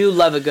 And, I do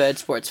love a good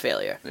sports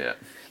failure. yeah.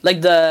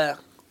 Like the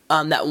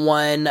that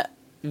one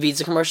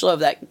Visa commercial of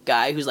that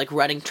guy who's like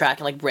running track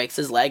and like breaks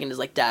his leg and his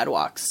like dad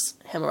walks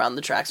him around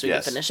the track so he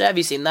Yes. can finish it. Have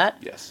you seen that?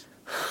 Yes.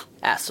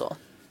 Asshole.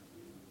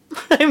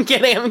 I'm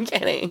kidding.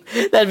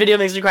 That video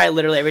makes me cry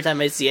literally every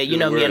time I see it. You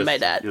know me and my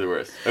dad. You're the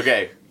worst.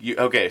 Okay.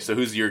 So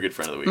who's your good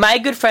friend of the week? My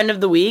good friend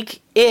of the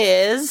week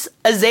is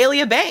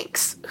Azalea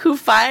Banks, who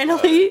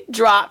finally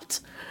dropped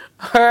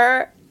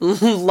her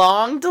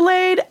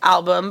long-delayed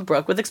album,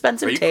 Broke with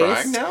Expensive Are you Taste.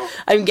 crying now?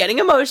 I'm getting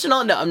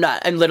emotional. No, I'm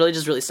not. I'm literally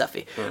just really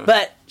stuffy.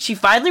 But she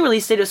finally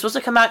released it. It was supposed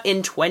to come out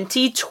in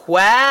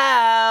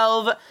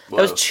 2012. That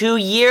was Whoa. 2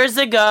 years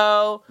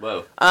ago.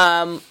 Whoa.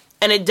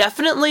 And it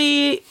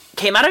definitely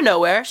came out of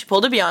nowhere. She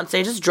pulled a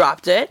Beyonce, just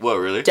dropped it. Whoa,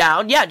 really?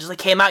 Down. Yeah, just like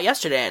came out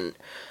yesterday. And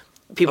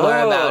people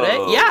are about it.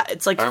 Oh. Yeah,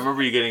 it's like I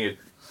remember you getting it.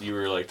 You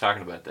were like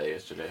talking about that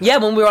yesterday. yeah,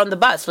 when we were on the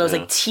bus, and I was Yeah.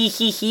 like, tee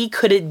hee hee,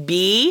 could it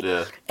be?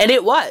 Yeah. And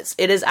it was.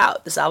 It is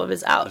out. This album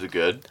is out. Was it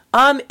good?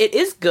 It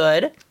is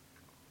good.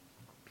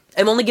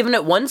 I'm only giving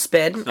it one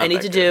spin. I need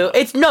that to good, do huh?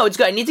 it's no, it's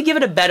good. I need to give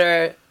it a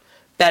better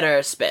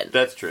spin.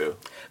 That's true.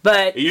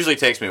 But It usually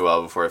takes me a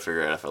while before I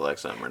figure out if I like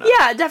something or not.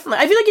 yeah,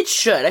 definitely. I feel like it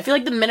should. I feel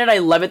like the minute I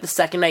love it, the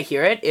second I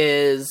hear it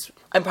is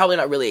I'm probably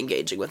not really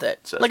engaging with it.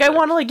 Suspect. Like I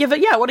want to like give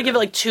it, I want to give it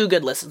like 2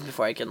 good listens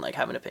before I can like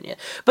have an opinion.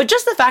 But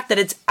just the fact that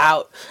it's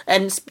out,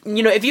 and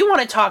you know, if you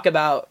want to talk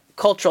about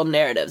cultural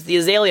narratives, the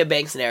Azalea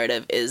Banks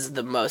narrative is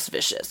the most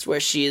vicious, where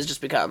she has just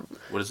become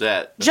What is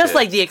that? just Okay.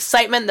 like the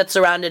excitement that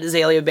surrounded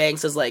Azalea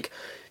Banks as like,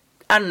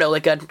 I don't know,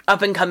 like an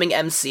up and coming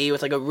MC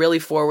with like a really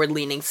forward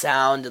leaning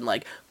sound and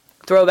like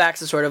throwbacks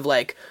to sort of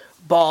like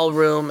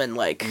ballroom and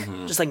like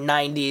just like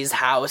 90s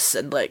house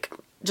and like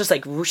just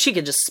like she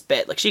could just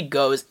spit, like she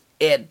goes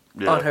in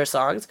Yeah. on her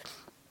songs.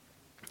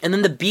 And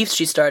then the beefs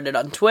she started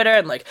on Twitter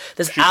and like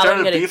this She album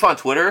started getting beef on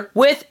Twitter?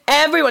 with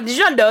everyone. Did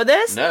you not know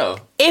this? No.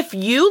 If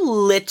you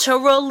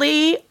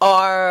literally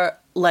are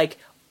like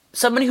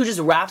somebody who just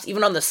raps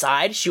even on the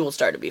side, she will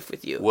start a beef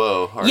with you.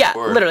 Whoa. Hardcore. Yeah,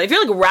 literally. If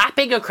you're like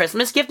wrapping a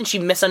Christmas gift and she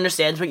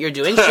misunderstands what you're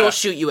doing, she will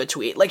shoot you a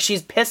tweet. Like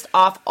she's pissed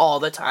off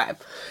all the time,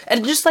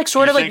 and just like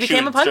sort You of like think she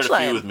became a would start feud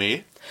punchline. with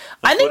me?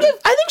 I think Twitter?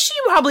 I think she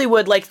probably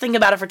would like think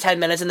about it for 10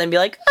 minutes and then be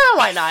like, oh,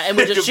 why not? And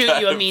would just shoot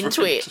you a mean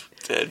tweet.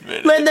 10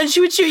 minutes. And then she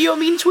would shoot you a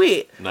mean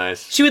tweet.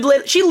 Nice. She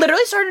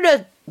literally started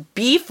a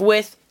beef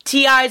with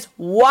T.I.'s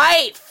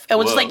wife and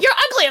was just Whoa. like, you're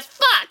ugly as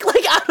fuck,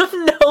 like out of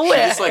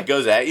nowhere. She just like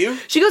goes at you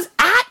She goes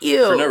at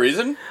you for no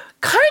reason?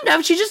 kind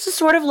of. She just is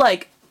sort of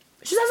like,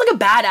 she has like a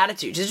bad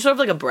attitude. She's sort of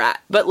like a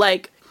brat, but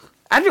like,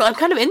 I don't know. I'm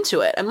kind of into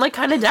it. I'm like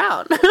kind of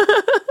down.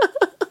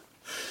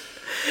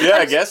 Yeah,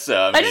 I guess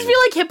so. I just feel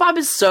like hip hop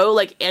is so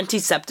like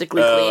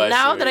antiseptically Oh, I clean see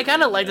now what that I you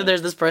kind of mean, like yeah. that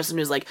there's this person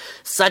who's like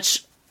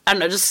such, I don't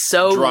know, just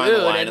so Drawing a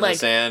rude line and in the like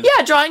sand.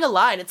 yeah, drawing a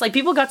line. It's like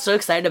people got so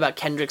excited about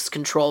Kendrick's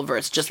Control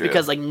verse just True.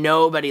 because like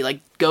nobody like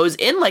goes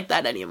in like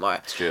that anymore.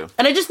 It's true.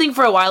 And I just think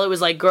for a while it was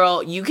like,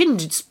 girl, you can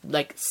just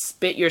like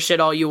spit your shit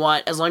all you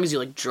want as long as you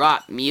like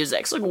drop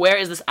music. So like, where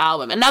is this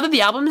album? And now that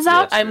the album is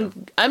out, that's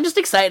I'm just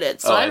excited.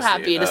 So Oh, I'm I see.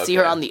 happy to see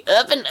her Okay. on the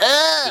up and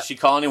up. Did she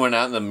call anyone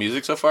out in the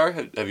music so far?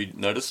 Have you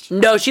noticed?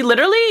 No, she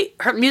literally,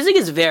 her music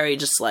is very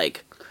just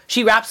like,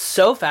 she raps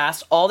so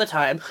fast all the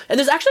time. And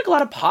there's actually like, a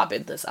lot of pop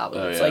in this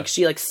album. Oh, It's yeah. like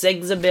she like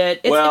sings a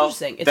bit. It's well,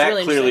 interesting. It's that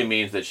really clearly interesting.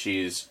 means that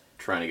she's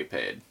trying to get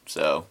paid.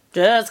 So,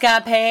 Just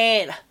got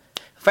paid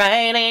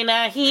Friday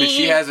night. because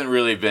she hasn't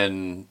really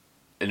been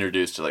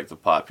introduced to like the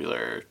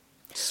popular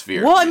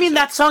sphere. Well, of I mean, music.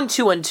 that song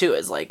 212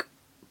 is like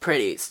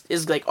pretty,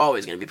 is like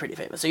always going to be pretty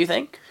famous. So you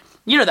think?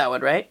 You know that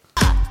one, right?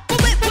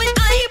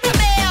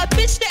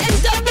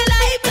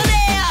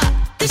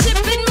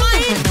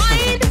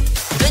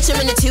 I'm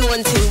in the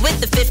 212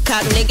 with the fifth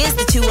cop niggas,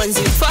 the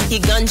 212. Fuck you,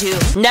 gun you.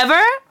 Never?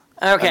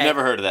 Okay. I've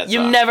never heard of that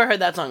You've song. never heard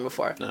that song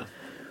before? No.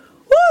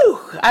 Woo!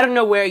 I don't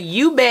know where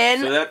you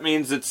been. So that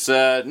means it's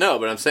no,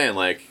 but I'm saying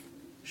like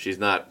she's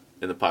not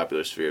in the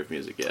popular sphere of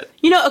music yet.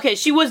 You know, okay,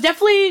 she was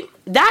definitely,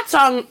 that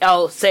song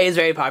I'll say is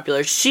very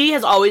popular. She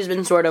has always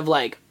been sort of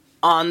like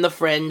on the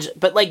fringe,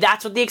 but like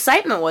that's what the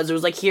excitement was. It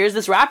was like, here's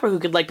this rapper who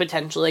could like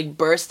potentially like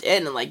burst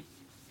in and like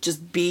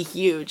just be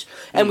huge.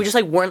 And we just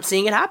like weren't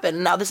seeing it happen.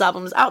 And now this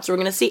album is out, so we're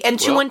gonna see. And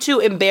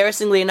 212,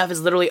 embarrassingly enough,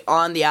 is literally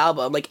on the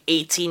album like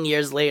 18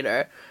 years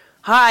later.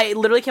 Hi, it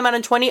literally came out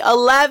in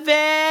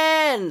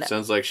 2011.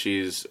 Sounds like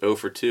she's 0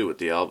 for 2 with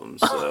the albums.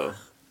 So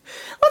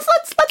Let's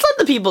let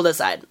the people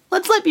decide.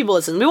 Let's let people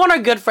listen. We want our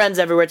good friends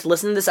everywhere to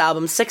listen to this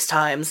album 6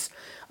 times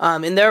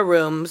in their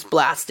rooms,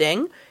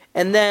 blasting,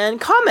 and then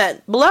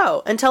comment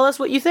below and tell us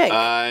what you think.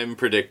 I'm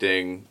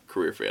predicting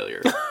career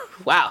failure.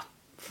 Wow,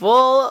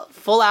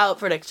 full out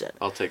prediction.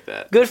 I'll take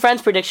that. Good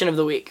friends prediction of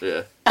the week.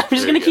 Yeah. I'm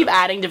just gonna keep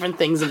adding different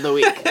things of the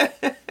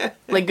week,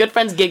 like good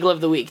friends giggle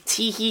of the week.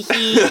 Tee hee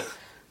hee.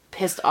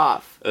 Pissed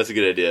off. That's a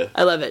good idea.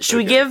 I love it. Should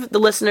we Okay. give the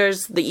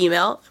listeners the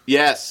email?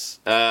 Yes,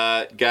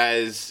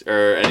 guys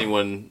or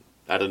anyone,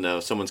 I don't know,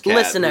 someone's cat,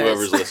 Listeners.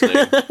 whoever's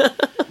listening.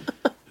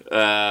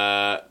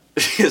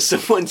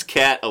 Someone's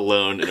cat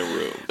alone in a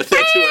room. That's who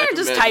I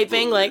Just imagine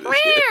typing like, believe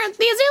 "Rare, this.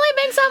 the Azalea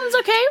Banks album's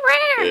okay.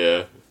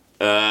 Rare."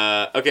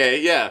 Yeah.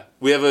 Okay, yeah.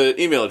 We have an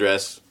email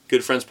address,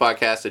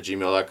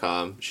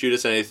 goodfriendspodcast@gmail.com. Shoot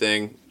us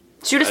anything.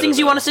 Shoot us I things don't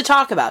you know. want us to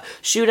talk about.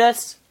 Shoot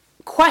us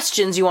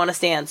questions you want us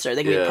to answer.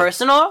 They can Yeah. be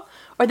personal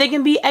or they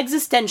can be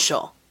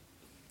existential.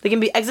 They can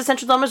be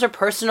existential dilemmas or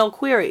personal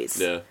queries.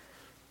 Yeah.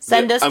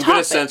 Send us I'm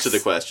topics. going to censor the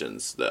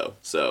questions, though,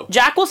 so.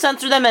 Jack will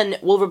censor them and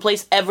will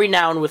replace every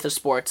noun with a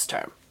sports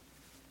term.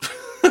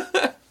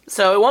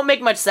 So it won't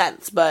make much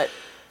sense, but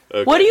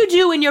Okay. what do you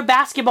do when your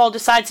basketball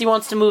decides he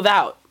wants to move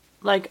out?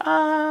 Like,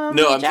 No,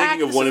 I'm Jack,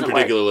 thinking of this one in doesn't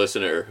particular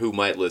listener who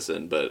might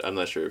listen, but I'm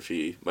not sure if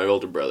he... My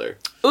older brother.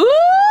 work. Ooh!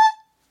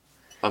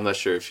 I'm not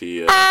sure if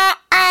he...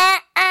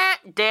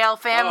 Dale,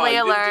 family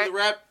Oh, alert. do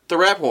the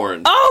rap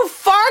horn. Oh,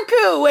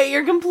 Farku! Wait,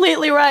 you're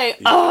completely right.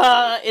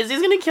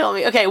 Izzy's gonna kill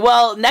me. Okay,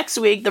 well, next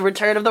week, the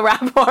return of the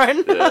rap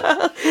horn.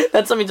 Yeah.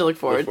 That's something to look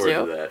forward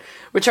to. that.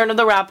 Return of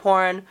the rap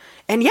horn.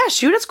 And yeah,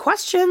 shoot us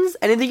questions.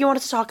 Anything you want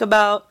us to talk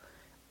about.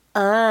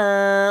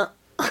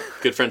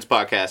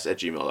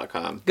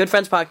 Goodfriendspodcast@gmail.com.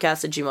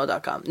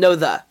 Goodfriendspodcast@gmail.com. No,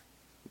 the.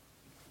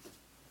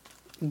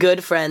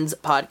 Good Friends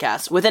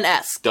Podcast with an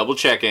S. Double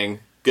checking.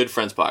 Good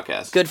Friends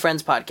Podcast. Good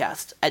Friends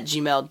Podcast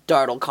 @gmail.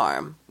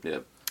 Dartlecarm.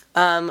 Yep.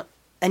 And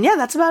yeah,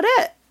 that's about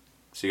it.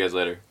 See you guys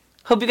later.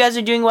 Hope you guys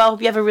are doing well. Hope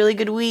you have a really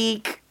good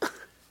week.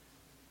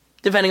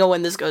 Depending on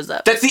when this goes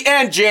up. That's the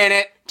end,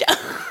 Janet.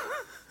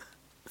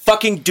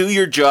 Fucking do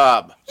your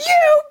job.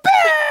 You bitch!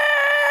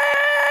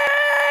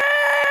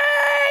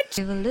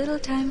 Give a little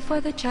time for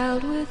the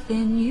child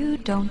within you.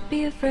 Don't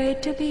be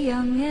afraid to be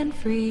young and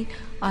free.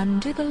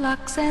 Undo the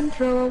locks and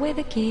throw away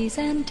the keys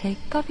and take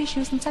off your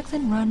shoes and socks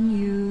and run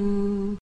you.